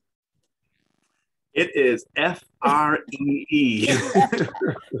costs. It is F.I.R.E.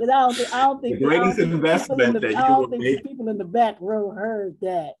 Because I don't think the greatest investment that you will make. People in the back row heard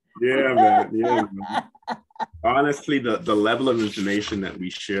that. Yeah, man. Yeah, man. Honestly, the level of information that we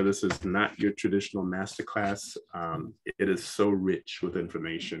share, this is not your traditional masterclass. It is so rich with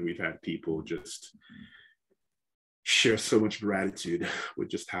information. We've had people just share so much gratitude with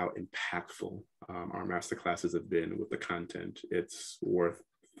just how impactful our masterclasses have been with the content. It's worth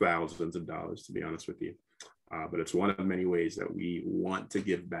thousands of dollars, to be honest with you. But it's one of many ways that we want to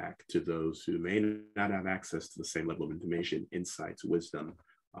give back to those who may not have access to the same level of information, insights, wisdom,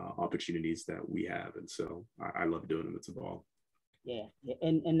 opportunities that we have. And so I love doing them. It's a ball. Yeah.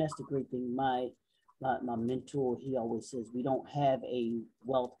 And that's the great thing. My mentor, he always says, we don't have a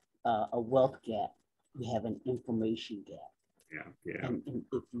wealth gap. We have an information gap. Yeah. And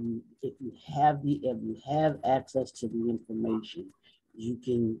if you have access to the information, you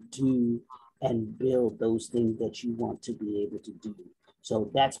can do and build those things that you want to be able to do.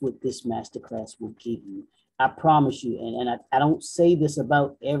 So that's what this masterclass will give you. I promise you, and I don't say this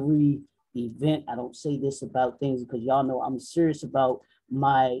about every event. I don't say this about things because y'all know I'm serious about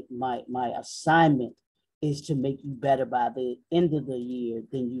my assignment is to make you better by the end of the year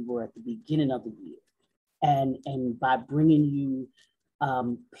than you were at the beginning of the year. And by bringing you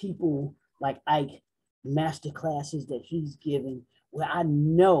people like Ike, masterclasses that he's given, where I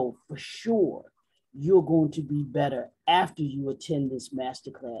know for sure you're going to be better after you attend this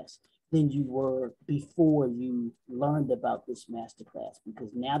masterclass than you were before you learned about this masterclass.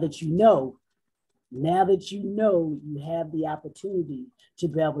 Because now that you know, you have the opportunity to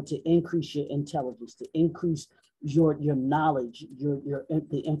be able to increase your intelligence, to increase your knowledge,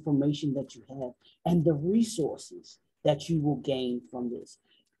 the information that you have, and the resources that you will gain from this.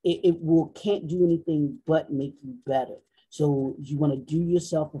 It can't do anything but make you better. So you want to do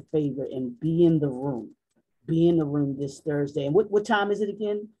yourself a favor and be in the room this Thursday. And what time is it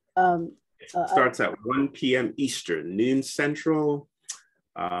again? It starts at 1 p.m. Eastern, noon Central,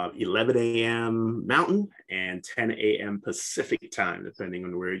 11 a.m. Mountain, and 10 a.m. Pacific time, depending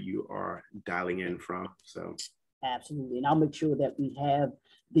on where you are dialing in from. So absolutely, and I'll make sure that we have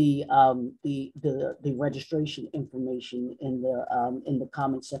the registration information in the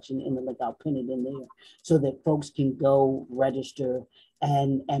comment section in the link. I'll pin it in there so that folks can go register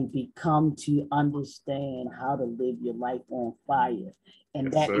and become to understand how to live your life on fire. And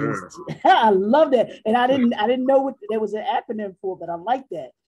yes, that sir. Is, I love that. And I didn't know what there was an acronym for, but I like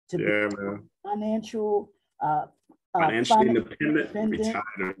that. To be financially independent,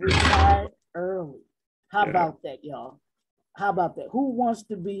 retired early. How about that, y'all? How about that? Who wants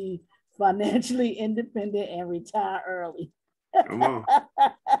to be financially independent and retire early? Come on.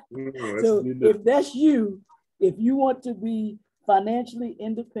 So if that's you, if you want to be financially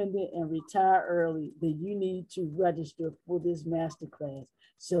independent and retire early, then you need to register for this masterclass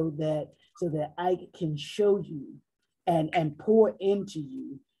so that I can show you and pour into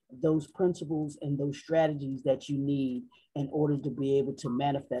you those principles and those strategies that you need in order to be able to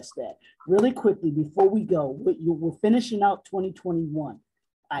manifest that. Really quickly, before we go, we're finishing out 2021.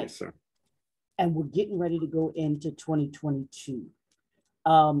 Yes, sir. And we're getting ready to go into 2022.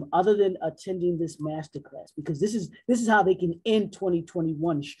 Other than attending this masterclass, because this is how they can end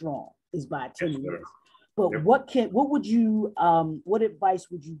 2021 strong, is by attending this. But yep. What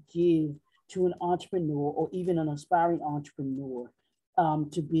advice would you give to an entrepreneur or even an aspiring entrepreneur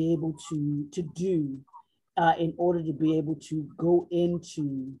to be able to do in order to be able to go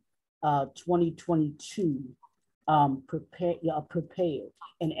into 2022 prepared?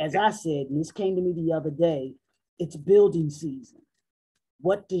 And as I said, and this came to me the other day, it's building season.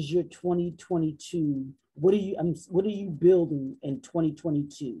 What does your 2022? What are you building in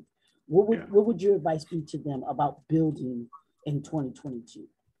 2022? What would your advice be to them about building in 2022?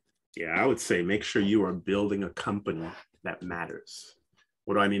 Yeah, I would say make sure you are building a company that matters.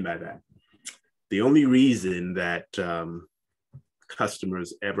 What do I mean by that? The only reason that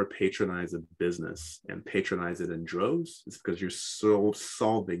customers ever patronize a business and patronize it in droves is because you're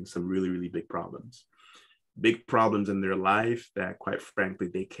solving some really, really big problems in their life that, quite frankly,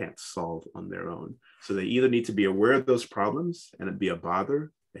 they can't solve on their own. So they either need to be aware of those problems and it'd be a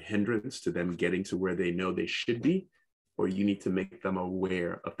bother, a hindrance to them getting to where they know they should be, or you need to make them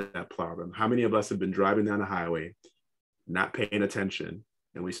aware of that problem. How many of us have been driving down the highway, not paying attention,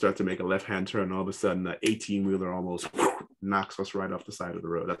 and we start to make a left-hand turn, and all of a sudden the 18-wheeler almost knocks us right off the side of the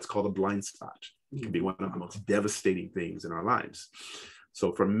road? That's called a blind spot. It can be one of the most devastating things in our lives.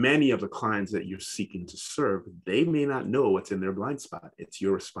 So for many of the clients that you're seeking to serve, they may not know what's in their blind spot. It's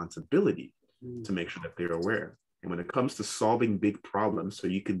your responsibility to make sure that they're aware. And when it comes to solving big problems, so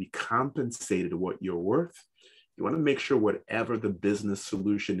you can be compensated what you're worth, you want to make sure whatever the business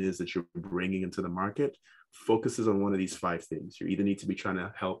solution is that you're bringing into the market focuses on one of these 5 things. You either need to be trying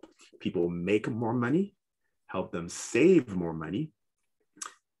to help people make more money, help them save more money,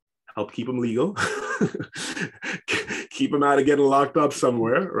 help keep them legal, keep them out of getting locked up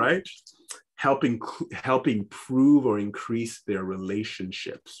somewhere, right? Helping prove or increase their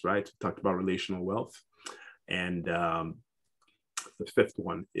relationships, right? We talked about relational wealth. And the 5th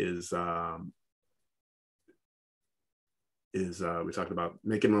one is we talked about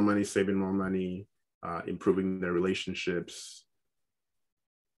making more money, saving more money, improving their relationships,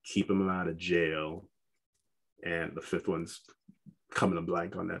 keeping them out of jail. And the 5th one's coming a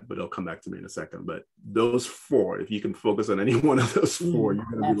blank on that, but it'll come back to me in a second. But those 4, if you can focus on any one of those 4, you're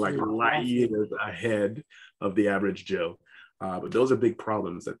going to be like light years ahead of the average Joe. But those are big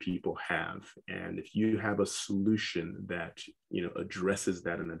problems that people have. And if you have a solution that, addresses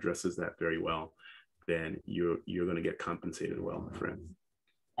that very well, then you're going to get compensated well, my friend.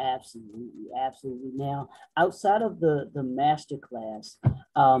 Absolutely. Now, outside of the masterclass,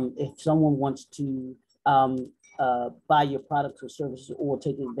 if someone wants to buy your products or services or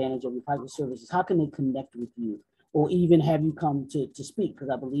take advantage of your products or services, how can they connect with you, or even have you come to speak? Because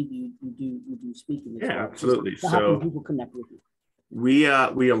I believe you do speaking. Yeah, well. Absolutely. So how can people connect with you? We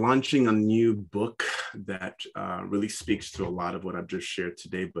are launching a new book that really speaks to a lot of what I've just shared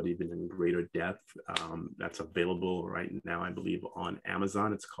today, but even in greater depth. That's available right now, I believe, on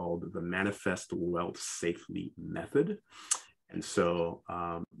Amazon. It's called The Manifest Wealth Safely Method. And so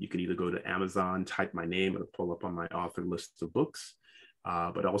you can either go to Amazon, type my name, it'll pull up on my author list of books.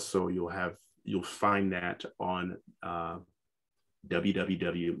 But also you'll find that on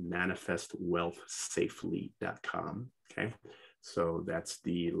www.manifestwealthsafely.com. Okay. So that's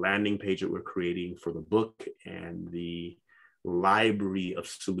the landing page that we're creating for the book and the library of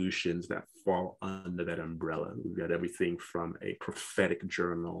solutions that fall under that umbrella. We've got everything from a prophetic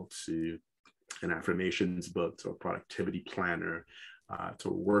journal to an affirmations book to a productivity planner, to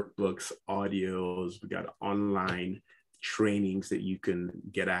workbooks, audios. We got online trainings that you can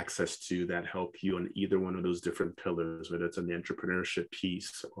get access to that help you on either one of those different pillars, whether it's on the entrepreneurship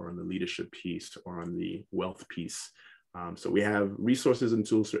piece or on the leadership piece or on the wealth piece. So we have resources and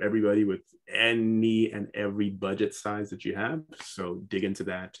tools for everybody with any and every budget size that you have. So dig into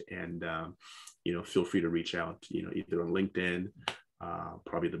that and, feel free to reach out, either on LinkedIn.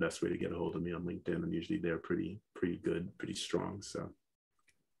 Probably the best way to get a hold of me on LinkedIn. I'm usually there pretty good, pretty strong. So.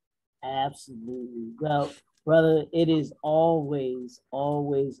 Absolutely. Well, brother, it is always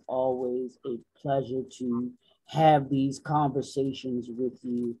a pleasure to have these conversations with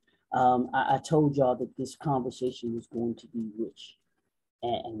you. I told y'all that this conversation was going to be rich.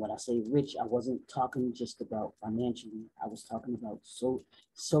 And when I say rich, I wasn't talking just about financially. I was talking about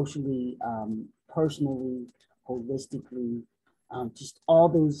socially, personally, holistically, just all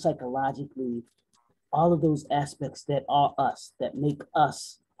those psychologically, all of those aspects that are us, that make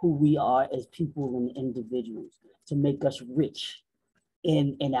us who we are as people and individuals, to make us rich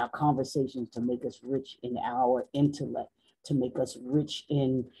in our conversations, to make us rich in our intellect, to make us rich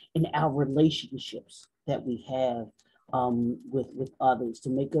in our relationships that we have with others,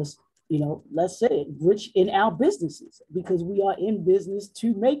 to make us, let's say it, rich in our businesses, because we are in business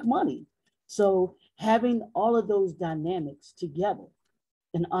to make money. So having all of those dynamics together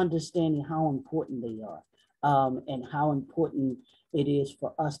and understanding how important they are, and how important it is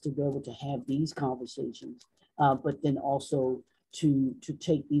for us to be able to have these conversations, but then also to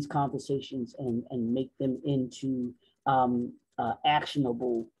take these conversations and make them into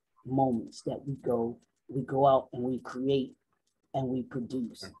actionable moments that we go out and we create and we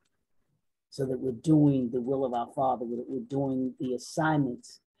produce, so that we're doing the will of our Father, that we're doing the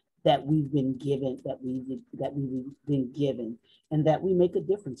assignments that we've been given, and that we make a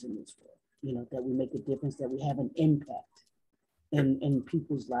difference in this world. That we make a difference, that we have an impact in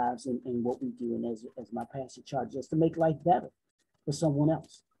people's lives and what we do. And as my pastor charged us, to make life better for someone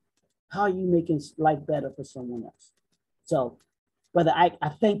else. How are you making life better for someone else? So, brother Ike, I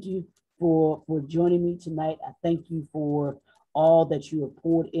thank you for joining me tonight. I thank you for all that you have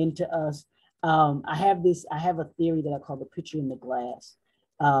poured into us. I have a theory that I call the picture in the glass.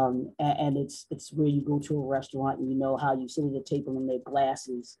 And it's where you go to a restaurant and you know how you sit at a table and there are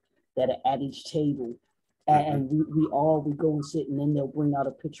glasses that are at each table. And we go and sit, and then they'll bring out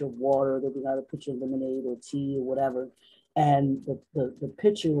a pitcher of water, they'll bring out a pitcher of lemonade or tea or whatever. And the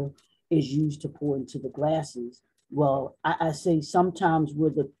pitcher is used to pour into the glasses. Well, I say sometimes we're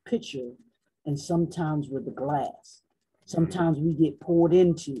the pitcher and sometimes we're the glass. Sometimes we get poured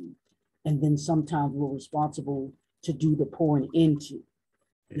into, and then sometimes we're responsible to do the pouring into.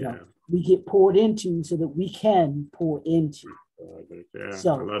 We get poured into so that we can pour into.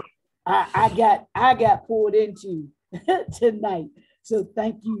 So I got poured into tonight. So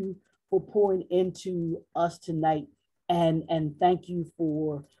thank you for pouring into us tonight, and thank you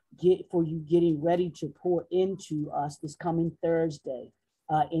for you getting ready to pour into us this coming Thursday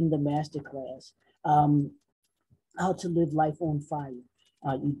in the masterclass, how to live life on fire.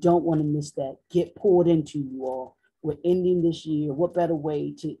 You don't want to miss that. Get poured into, you all. We're ending this year. What better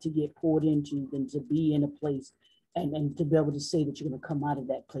way to get poured into than to be in a place and to be able to say that you're going to come out of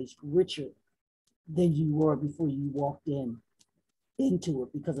that place richer than you were before you walked into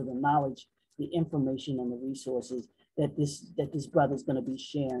it, because of the knowledge, the information, and the resources that this brother is going to be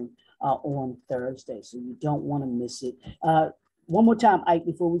sharing on Thursday. So you don't want to miss it. One more time, Ike,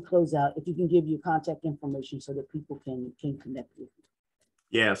 before we close out, if you can give your contact information so that people can connect with you.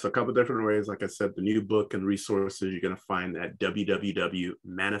 Yeah, so a couple of different ways. Like I said, the new book and resources you're going to find at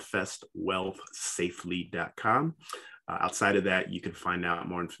www.manifestwealthsafely.com. Outside of that, you can find out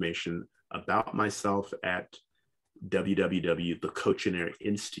more information about myself at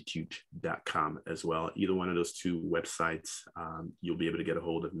www.thecoachanairinstitute.com as well. Either one of those two websites, you'll be able to get a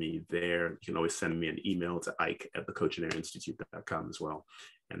hold of me there. You can always send me an email to ike@thecoachanairinstitute.com as well.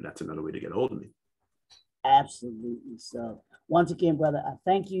 And that's another way to get a hold of me. Absolutely. So once again, brother, I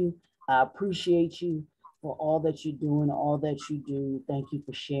thank you. I appreciate you for all that you're doing, all that you do. Thank you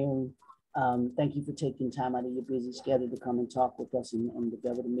for sharing. Thank you for taking time out of your busy schedule to come and talk with us and to be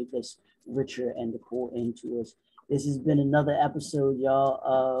able to make us richer and to pour into us. This has been another episode,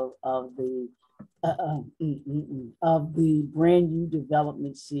 y'all, of the brand new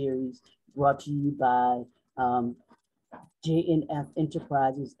development series brought to you by JNF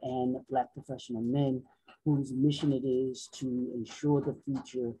Enterprises and Black Professional Men, whose mission it is to ensure the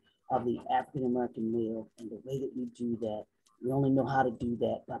future of the African American male. And the way that we do that, we only know how to do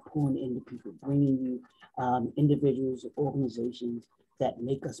that by pouring into people, bringing you individuals, organizations that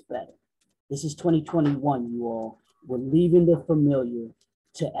make us better. This is 2021, you all. We're leaving the familiar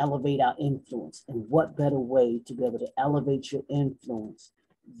to elevate our influence. And what better way to be able to elevate your influence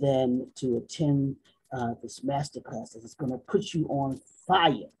than to attend this masterclass that is going to put you on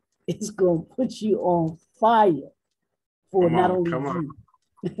fire. It's going to put you on fire for not only you,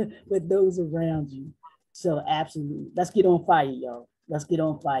 but those around you. So absolutely. Let's get on fire, y'all. Let's get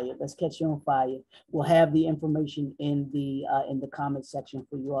on fire. Let's catch you on fire. We'll have the information in the comment section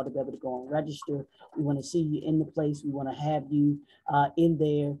for you all to be able to go and register. We want to see you in the place. We want to have you in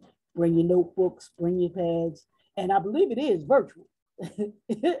there. Bring your notebooks, bring your pads. And I believe it is virtual.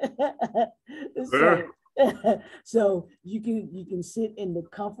 So you can sit in the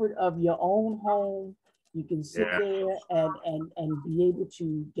comfort of your own home. You can sit there and be able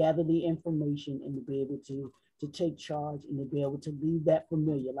to gather the information and to be able to take charge and to be able to leave that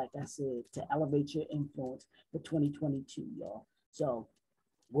familiar, like I said, to elevate your influence for 2022, y'all. So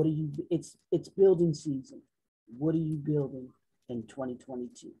what are you, it's building season. What are you building in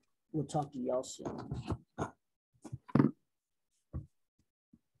 2022. We'll talk to y'all soon.